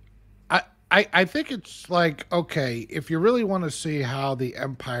 Yeah. I think it's like, okay, if you really want to see how the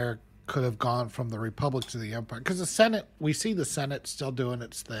Empire could have gone from the Republic to the Empire, because the Senate, we see the Senate still doing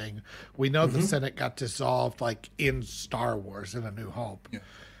its thing. We know the Senate got dissolved like in Star Wars in A New Hope,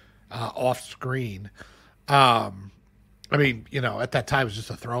 off screen. I mean, at that time it was just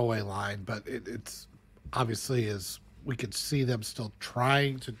a throwaway line, but it's obviously we could see them still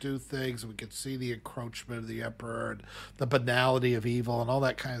trying to do things. We could see the encroachment of the Emperor and the banality of evil and all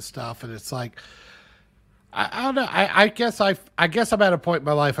that kind of stuff. And it's like, I don't know. I guess I'm at a point in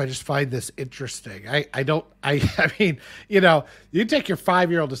my life I just find this interesting. I mean, you take your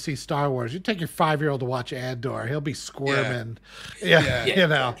 5-year-old to see Star Wars. You take your 5-year-old to watch Andor. He'll be squirming. Yeah.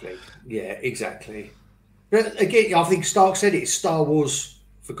 Exactly. Yeah, exactly. But again, I think Stark said it's Star Wars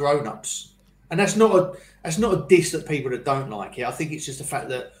for grown-ups, and that's not a diss that people that don't like it. I think it's just the fact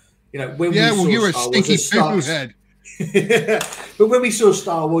that when you're a stinky poo head. But when we saw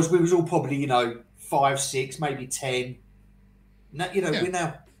Star Wars, we was all probably 5, 6, maybe 10. Now, we're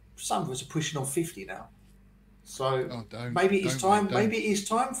now, some of us are pushing on 50 now. So maybe it is time. Maybe it is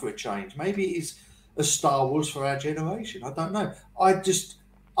time for a change. Maybe it is a Star Wars for our generation. I don't know.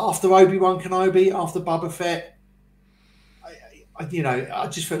 After Obi-Wan Kenobi, after Boba Fett, I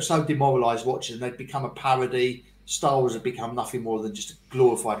just felt so demoralised watching them. They'd become a parody. Star Wars had become nothing more than just a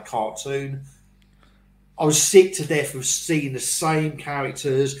glorified cartoon. I was sick to death of seeing the same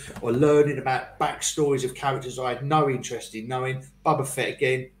characters or learning about backstories of characters I had no interest in knowing. Boba Fett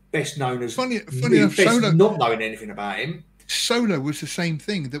again, best known as funny enough, Solo, not knowing anything about him. Solo was the same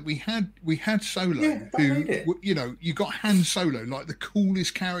thing that we had Solo, who you got Han Solo, like the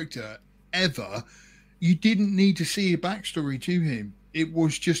coolest character ever. You didn't need to see a backstory to him. It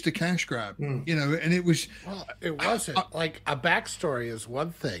was just a cash grab, and it was. Well, it wasn't like a backstory is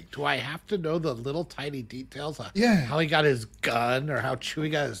one thing. Do I have to know the little tiny details? How he got his gun or how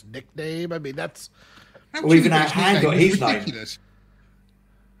Chewie got his nickname? I mean, that's How Or do you even get how his Han nickname? got It's his name. ridiculous.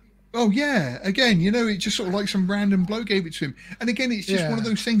 Oh yeah, again, it just sort of like some random bloke gave it to him. And again, it's just one of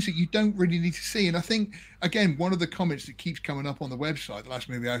those things that you don't really need to see. And I think, again, one of the comments that keeps coming up on the website,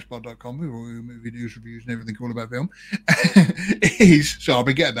 thelastmoviehousepod.com, movie news reviews and everything all about film, is, so I'll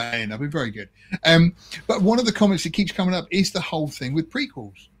be getting that in, I've been very good. But one of the comments that keeps coming up is the whole thing with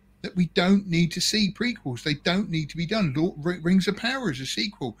prequels, that we don't need to see prequels. They don't need to be done. Rings of Power is a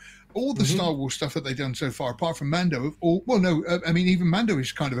sequel. All the Star Wars stuff that they've done so far, apart from Mando, even Mando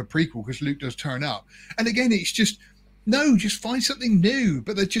is kind of a prequel because Luke does turn up. And again, it's just find something new.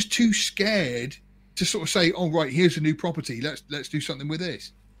 But they're just too scared to sort of say, "Oh, right, here's a new property. Let's do something with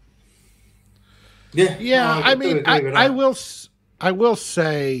this." Yeah, yeah. no, I mean, I will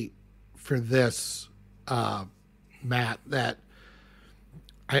say for this, Matt, that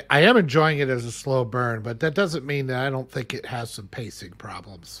I am enjoying it as a slow burn, but that doesn't mean that I don't think it has some pacing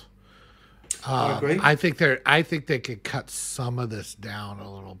problems. I agree. I think they could cut some of this down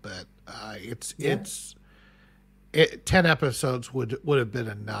a little bit. 10 episodes would have been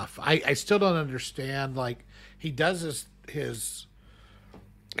enough. I still don't understand. Like, he does his thing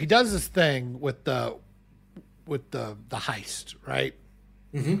with the heist, right?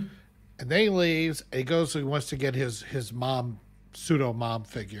 Mm-hmm. And then he leaves. And he wants to get his mom, pseudo mom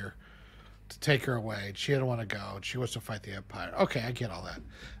figure, to take her away. And she didn't want to go. And she wants to fight the Empire. Okay, I get all that.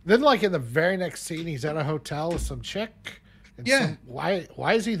 Then, like, in the very next scene, he's at a hotel with some chick. And why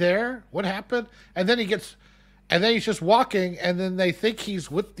is he there? What happened? And then he's just walking, and then they think he's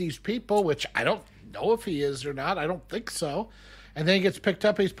with these people, which I don't know if he is or not. I don't think so. And then he gets picked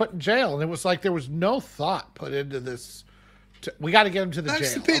up, and he's put in jail. And it was like there was no thought put into this. We got to get him to the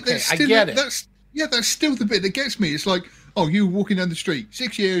jail. The bit I get it. That's still the bit that gets me. It's like, oh, you were walking down the street,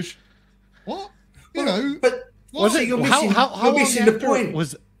 6 years. What? But was it? You're missing the point.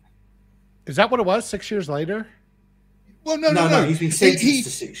 Is that what it was? 6 years later? Well, no. He's been sentenced to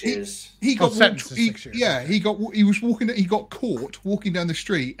 6 years. He got sentenced to 6 years. Yeah, he got caught walking down the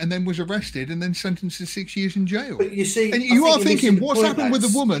street and then was arrested and then sentenced to 6 years in jail. But you see, and you are thinking, what's happened with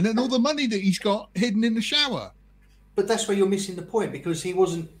the woman and all the money that he's got hidden in the shower? But that's where you're missing the point, because he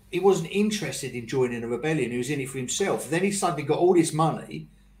wasn't interested in joining a rebellion. He was in it for himself. Then he suddenly got all this money,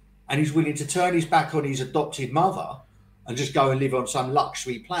 and he's willing to turn his back on his adopted mother and just go and live on some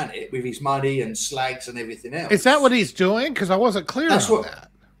luxury planet with his money and slags and everything else. Is that what he's doing? Because I wasn't clear on that.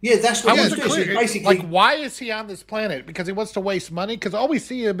 Yeah, that's what he's doing. So basically, like, why is he on this planet? Because he wants to waste money? Because all we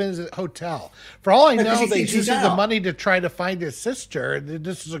see him is a hotel. For all I know, he's using the money to try to find his sister, and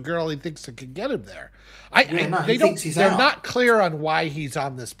this is a girl he thinks that could get him there. They're not clear on why he's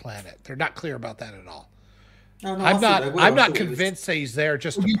on this planet. They're not clear about that at all. I'm not convinced that he's there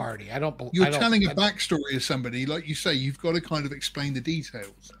just to party. I don't believe. You're telling a backstory of somebody, like you say. You've got to kind of explain the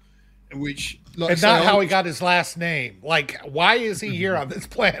details, which and not how he got his last name. Like, why is he here on this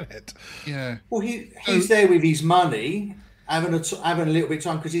planet? Yeah. Well, he's there with his money, having a little bit of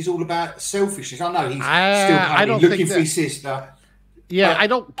time, because he's all about selfishness. I know he's still looking for his sister. Yeah, I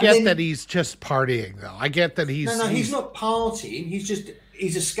don't get that he's just partying, though. I get that he's he's not partying.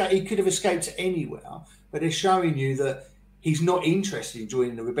 He's escaped. He could have escaped anywhere, but they're showing you that he's not interested in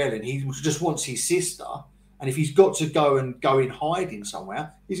joining the rebellion. He just wants his sister, and if he's got to go in hiding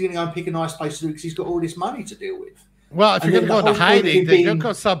somewhere, he's going to go and pick a nice place to do, because he's got all this money to deal with. Well, if you're going to go into hiding, then you'll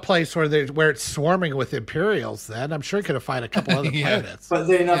go someplace where it's swarming with Imperials. Then I'm sure he could have found a couple other planets. But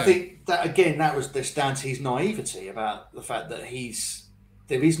then I think that again, that was down to his naivety about the fact that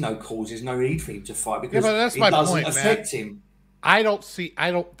there is no cause, there's no need for him to fight, because that's it my doesn't point, affect him.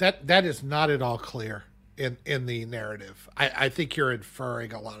 That is not at all clear in the narrative. I think you're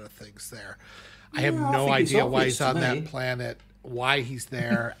inferring a lot of things there. I have no idea why he's on that planet, why he's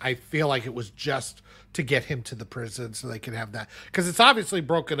there. I feel like it was just to get him to the prison so they can have that, because it's obviously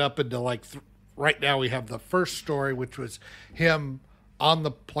broken up into like right now we have the first story, which was him on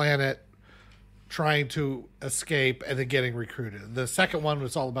the planet trying to escape and then getting recruited. The second one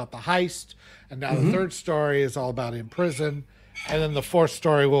was all about the heist, and now the third story is all about in prison, and then the fourth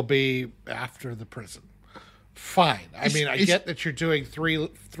story will be after the prison. Fine. I mean, I get that you're doing three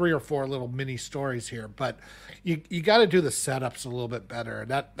or four little mini stories here, but you got to do the setups a little bit better,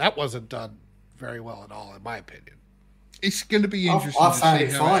 and that wasn't done very well at all, in my opinion. It's going to be interesting to see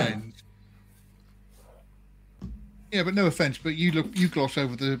how it ends. Yeah, but no offense, but you gloss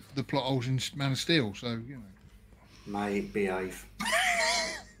over the plot holes in Man of Steel, so you know. Mate, behave.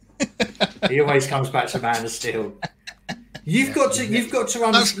 He always comes back to Man of Steel. You've got to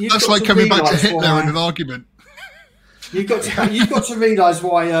That's like coming back to Hitler in an argument. You've got to realise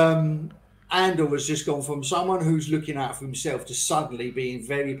why Andor has just gone from someone who's looking out for himself to suddenly being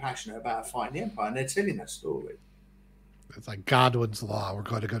very passionate about fighting the Empire, and they're telling that story. It's like Godwin's Law. We're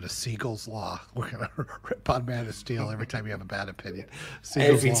going to go to Siegel's Law. We're going to rip on Man of Steel every time you have a bad opinion.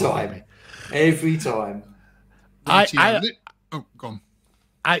 Siegel's every time. Oh, go on.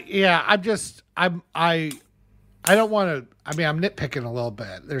 I don't want to. I mean, I'm nitpicking a little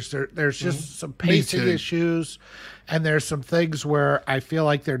bit. There's just some pacing issues, and there's some things where I feel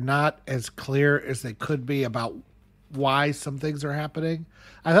like they're not as clear as they could be about why some things are happening.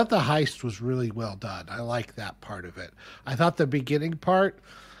 I thought the heist was really well done. I like that part of it. I thought the beginning part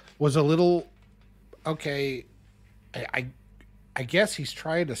was a little okay. I guess he's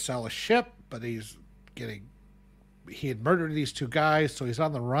trying to sell a ship, but he had murdered these two guys, so he's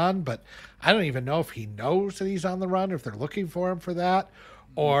on the run, but I don't even know if he knows that he's on the run, or if they're looking for him for that,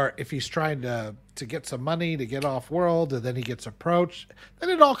 or if he's trying to get some money to get off world, and then he gets approached. Then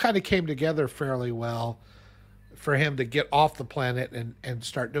it all kind of came together fairly well for him to get off the planet and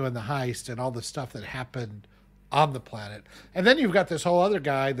start doing the heist and all the stuff that happened on the planet. And then you've got this whole other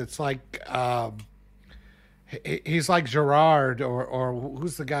guy that's like, he's like Gerard, or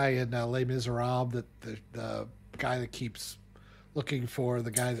who's the guy in Les Miserables, that the guy that keeps looking for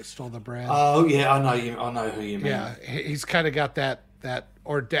the guy that stole the brand. Oh yeah, I know who you mean. Yeah, he's kind of got that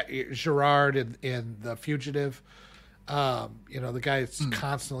Gerard in The Fugitive. The guy that's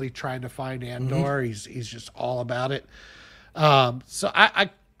constantly trying to find Andor. He's just all about it. So I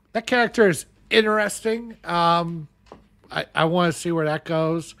that character is interesting. I want to see where that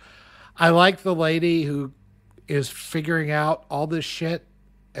goes. I like the lady who is figuring out all this shit,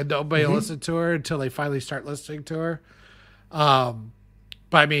 and nobody will listen to her until they finally start listening to her. But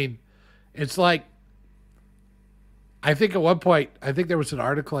I mean, it's like, I think at one point, there was an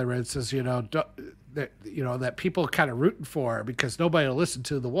article I read that says, that people are kind of rooting for her because nobody will listen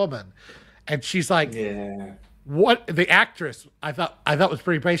to the woman. And she's like, what the actress I thought was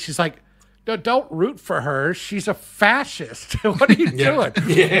pretty basic. She's like, no, don't root for her. She's a fascist. What are you doing?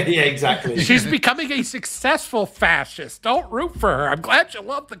 Yeah, exactly. She's becoming a successful fascist. Don't root for her. I'm glad you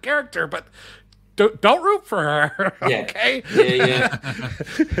love the character, but don't root for her. Okay? Yeah.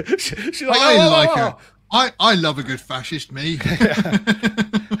 She's like, her. I love a good fascist, me.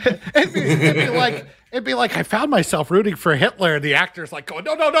 It'd be like I found myself rooting for Hitler, and the actor's like going,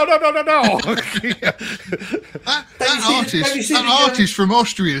 no. That artist from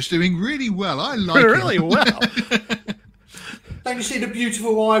Austria is doing really well. I like really well. Don't you see the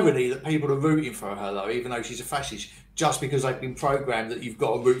beautiful irony that people are rooting for her, though, even though she's a fascist, just because they've been programmed that you've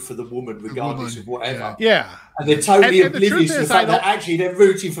got to root for the woman regardless of whatever. Yeah. And they're totally oblivious to the fact that actually they're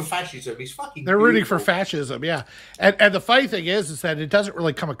rooting for fascism. It's fucking They're beautiful. rooting for fascism, yeah. And the funny thing is that it doesn't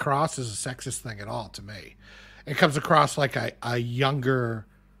really come across as a sexist thing at all to me. It comes across like a younger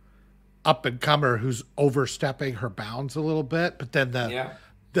up-and-comer who's overstepping her bounds a little bit, but then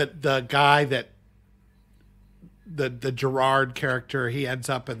the guy that the Gerard character, he ends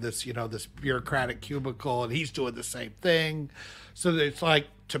up in this, this bureaucratic cubicle, and he's doing the same thing. So it's like,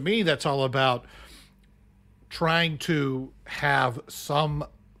 to me, that's all about trying to have some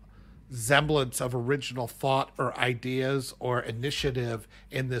semblance of original thought or ideas or initiative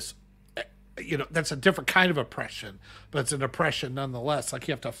in this. That's a different kind of oppression, but it's an oppression nonetheless. Like,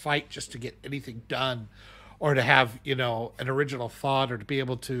 you have to fight just to get anything done, or to have, an original thought, or to be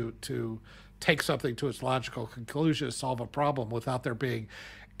able to take something to its logical conclusion to solve a problem without there being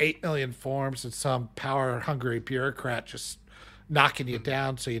 8 million forms and some power-hungry bureaucrat just knocking you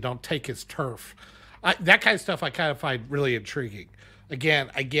down so you don't take his turf. That kind of stuff I kind of find really intriguing. Again,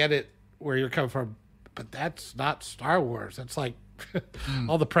 I get it where you're coming from, but that's not Star Wars. That's like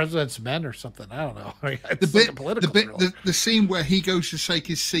All the President's Men or something. I don't know. It's the scene where he goes to take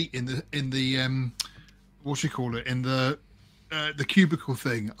his seat in the what you call it, in the cubicle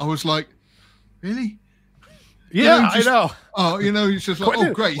thing. I was like, really? Yeah, I know. Oh, it's just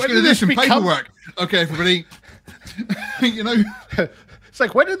like, great, he's going to do some paperwork. Okay, everybody. It's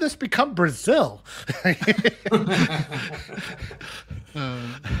like, when did this become Brazil?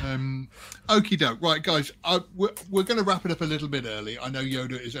 Okie doke. Right, guys, we're going to wrap it up a little bit early. I know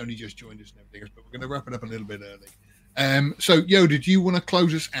Yoda has only just joined us and everything else, but we're going to wrap it up a little bit early. So, Yoda, do you want to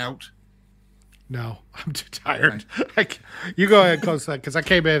close us out? No, I'm too tired. Okay. You go ahead and close that, because I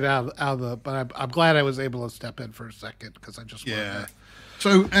came in out of the. But I'm glad I was able to step in for a second, because I just wanted to.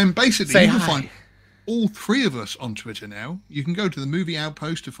 So basically, say you can hi. find all three of us on Twitter now. You can go to the Movie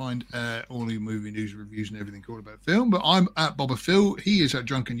Outpost to find all your movie news, reviews, and everything cool about film. But I'm at Boba Phil. He is at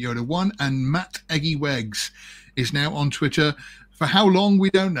Drunken Yoda 1, and Matt Eggy Wegs is now on Twitter. For how long, we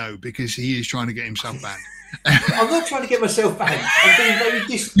don't know, because he is trying to get himself banned. I'm not trying to get myself banned. I'm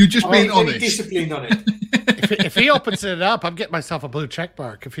being You're just being honest. Disciplined on it. If he opens it up, I'm getting myself a blue check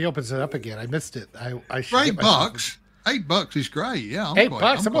mark. If he opens it up again, I missed it. I should get myself $8 is great. Yeah,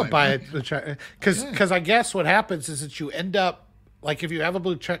 $8. I'm gonna buy it because I guess what happens is that you end up like if you have a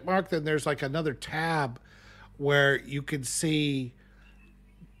blue check mark, then there's like another tab where you can see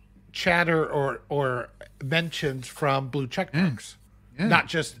chatter or mentions from blue check marks, not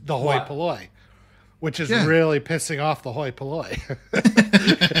just the hoi polloi, which is really pissing off the hoi polloi.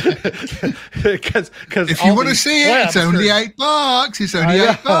 Because if you want to see it, it's only $8. It's only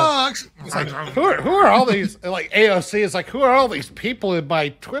 $8. It's like, who are all these? Like AOC is like, who are all these people in my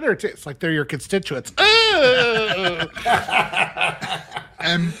Twitter? It's like they're your constituents. Well,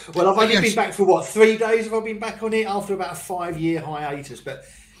 I've only been back for 3 days. Have I been back on it after about a 5-year hiatus? But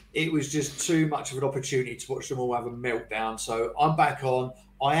it was just too much of an opportunity to watch them all have a meltdown. So I'm back on.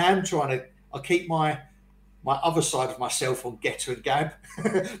 I am trying to. I keep my other side of myself on Getter and Gab,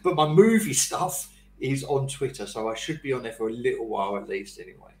 but my movie stuff is on Twitter, so I should be on there for a little while at least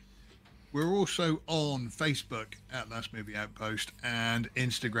anyway. We're also on Facebook at Last Movie Outpost and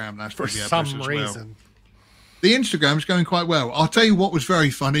Instagram Last for Movie some Outpost as reason. Well. The Instagram's going quite well. I'll tell you what was very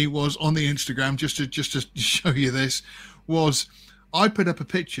funny was on the Instagram, just to show you this, was I put up a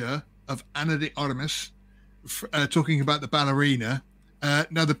picture of Ana de Armas talking about the ballerina.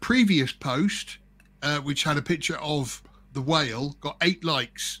 Now, the previous post, which had a picture of the whale, got 8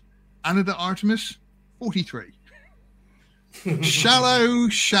 likes. Ana de Artemis, 43.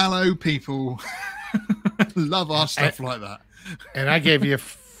 Shallow people love our stuff like that. And I gave you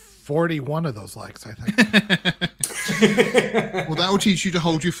 41 of those likes, I think. Well, that will teach you to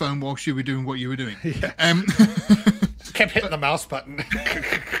hold your phone whilst you were doing what you were doing. Yeah. Kept hitting the mouse button.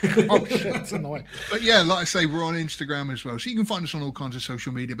 Oh shit, it's in the way. But yeah, like I say, we're on Instagram as well. So you can find us on all kinds of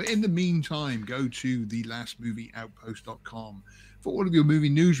social media. But in the meantime, go to thelastmovieoutpost.com for all of your movie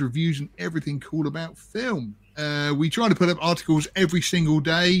news, reviews, and everything cool about film. We try to put up articles every single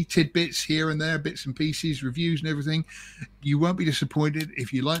day, tidbits here and there, bits and pieces, reviews and everything. You won't be disappointed.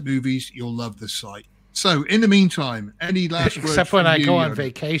 If you like movies, you'll love the site. So in the meantime, any last words? Except when I go on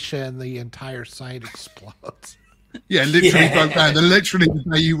vacation, the entire site explodes. Yeah, literally broke down. Literally the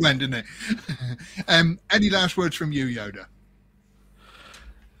day you went, didn't it? Any last words from you, Yoda?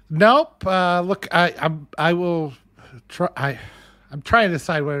 Nope. Look, I will try. I'm trying to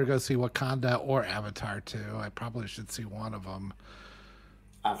decide whether to go see Wakanda or Avatar 2. I probably should see one of them.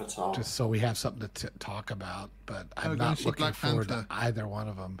 Avatar. Just so we have something to talk about. But I'm not looking forward to either one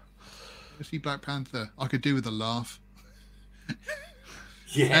of them. Go see Black Panther. I could do with a laugh.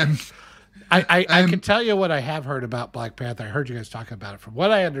 Yeah. I can tell you what I have heard about Black Panther. I heard you guys talking about it. From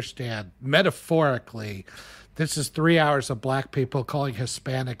what I understand, metaphorically, this is 3 hours of black people calling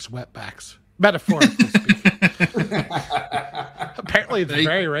Hispanics wetbacks. Metaphorically speaking. Apparently, it's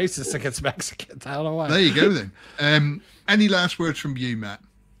very racist against Mexicans. I don't know why. There you go, then. Any last words from you, Matt?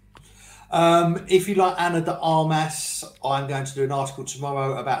 If you like Ana de Armas, I'm going to do an article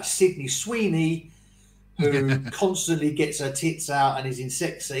tomorrow about Sydney Sweeney, who constantly gets her tits out and is in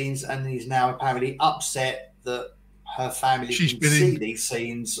sex scenes, and is now apparently upset that her family can see these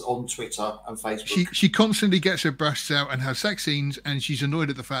scenes on Twitter and Facebook. She constantly gets her breasts out and has sex scenes, and she's annoyed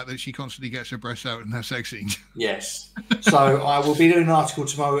at the fact that she constantly gets her breasts out and has sex scenes. Yes. So I will be doing an article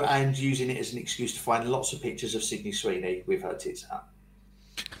tomorrow and using it as an excuse to find lots of pictures of Sydney Sweeney with her tits out.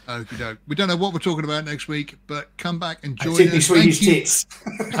 Okey-doke. We don't know what we're talking about next week, but come back and join Sydney us. Sweeney's tits.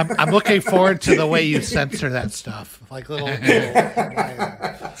 I'm looking forward to the way you censor that stuff, like little.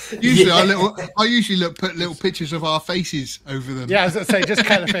 Usually, I usually put little pictures of our faces over them. Yeah, I was gonna say, just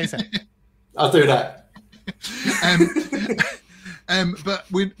kind of face it. I'll do that. But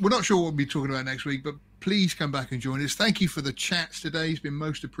we're not sure what we'll be talking about next week. But please come back and join us. Thank you for the chats today; it's been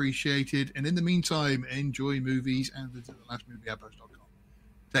most appreciated. And in the meantime, enjoy movies and visit thelastmovieoutpost.com.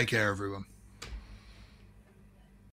 Take care, everyone.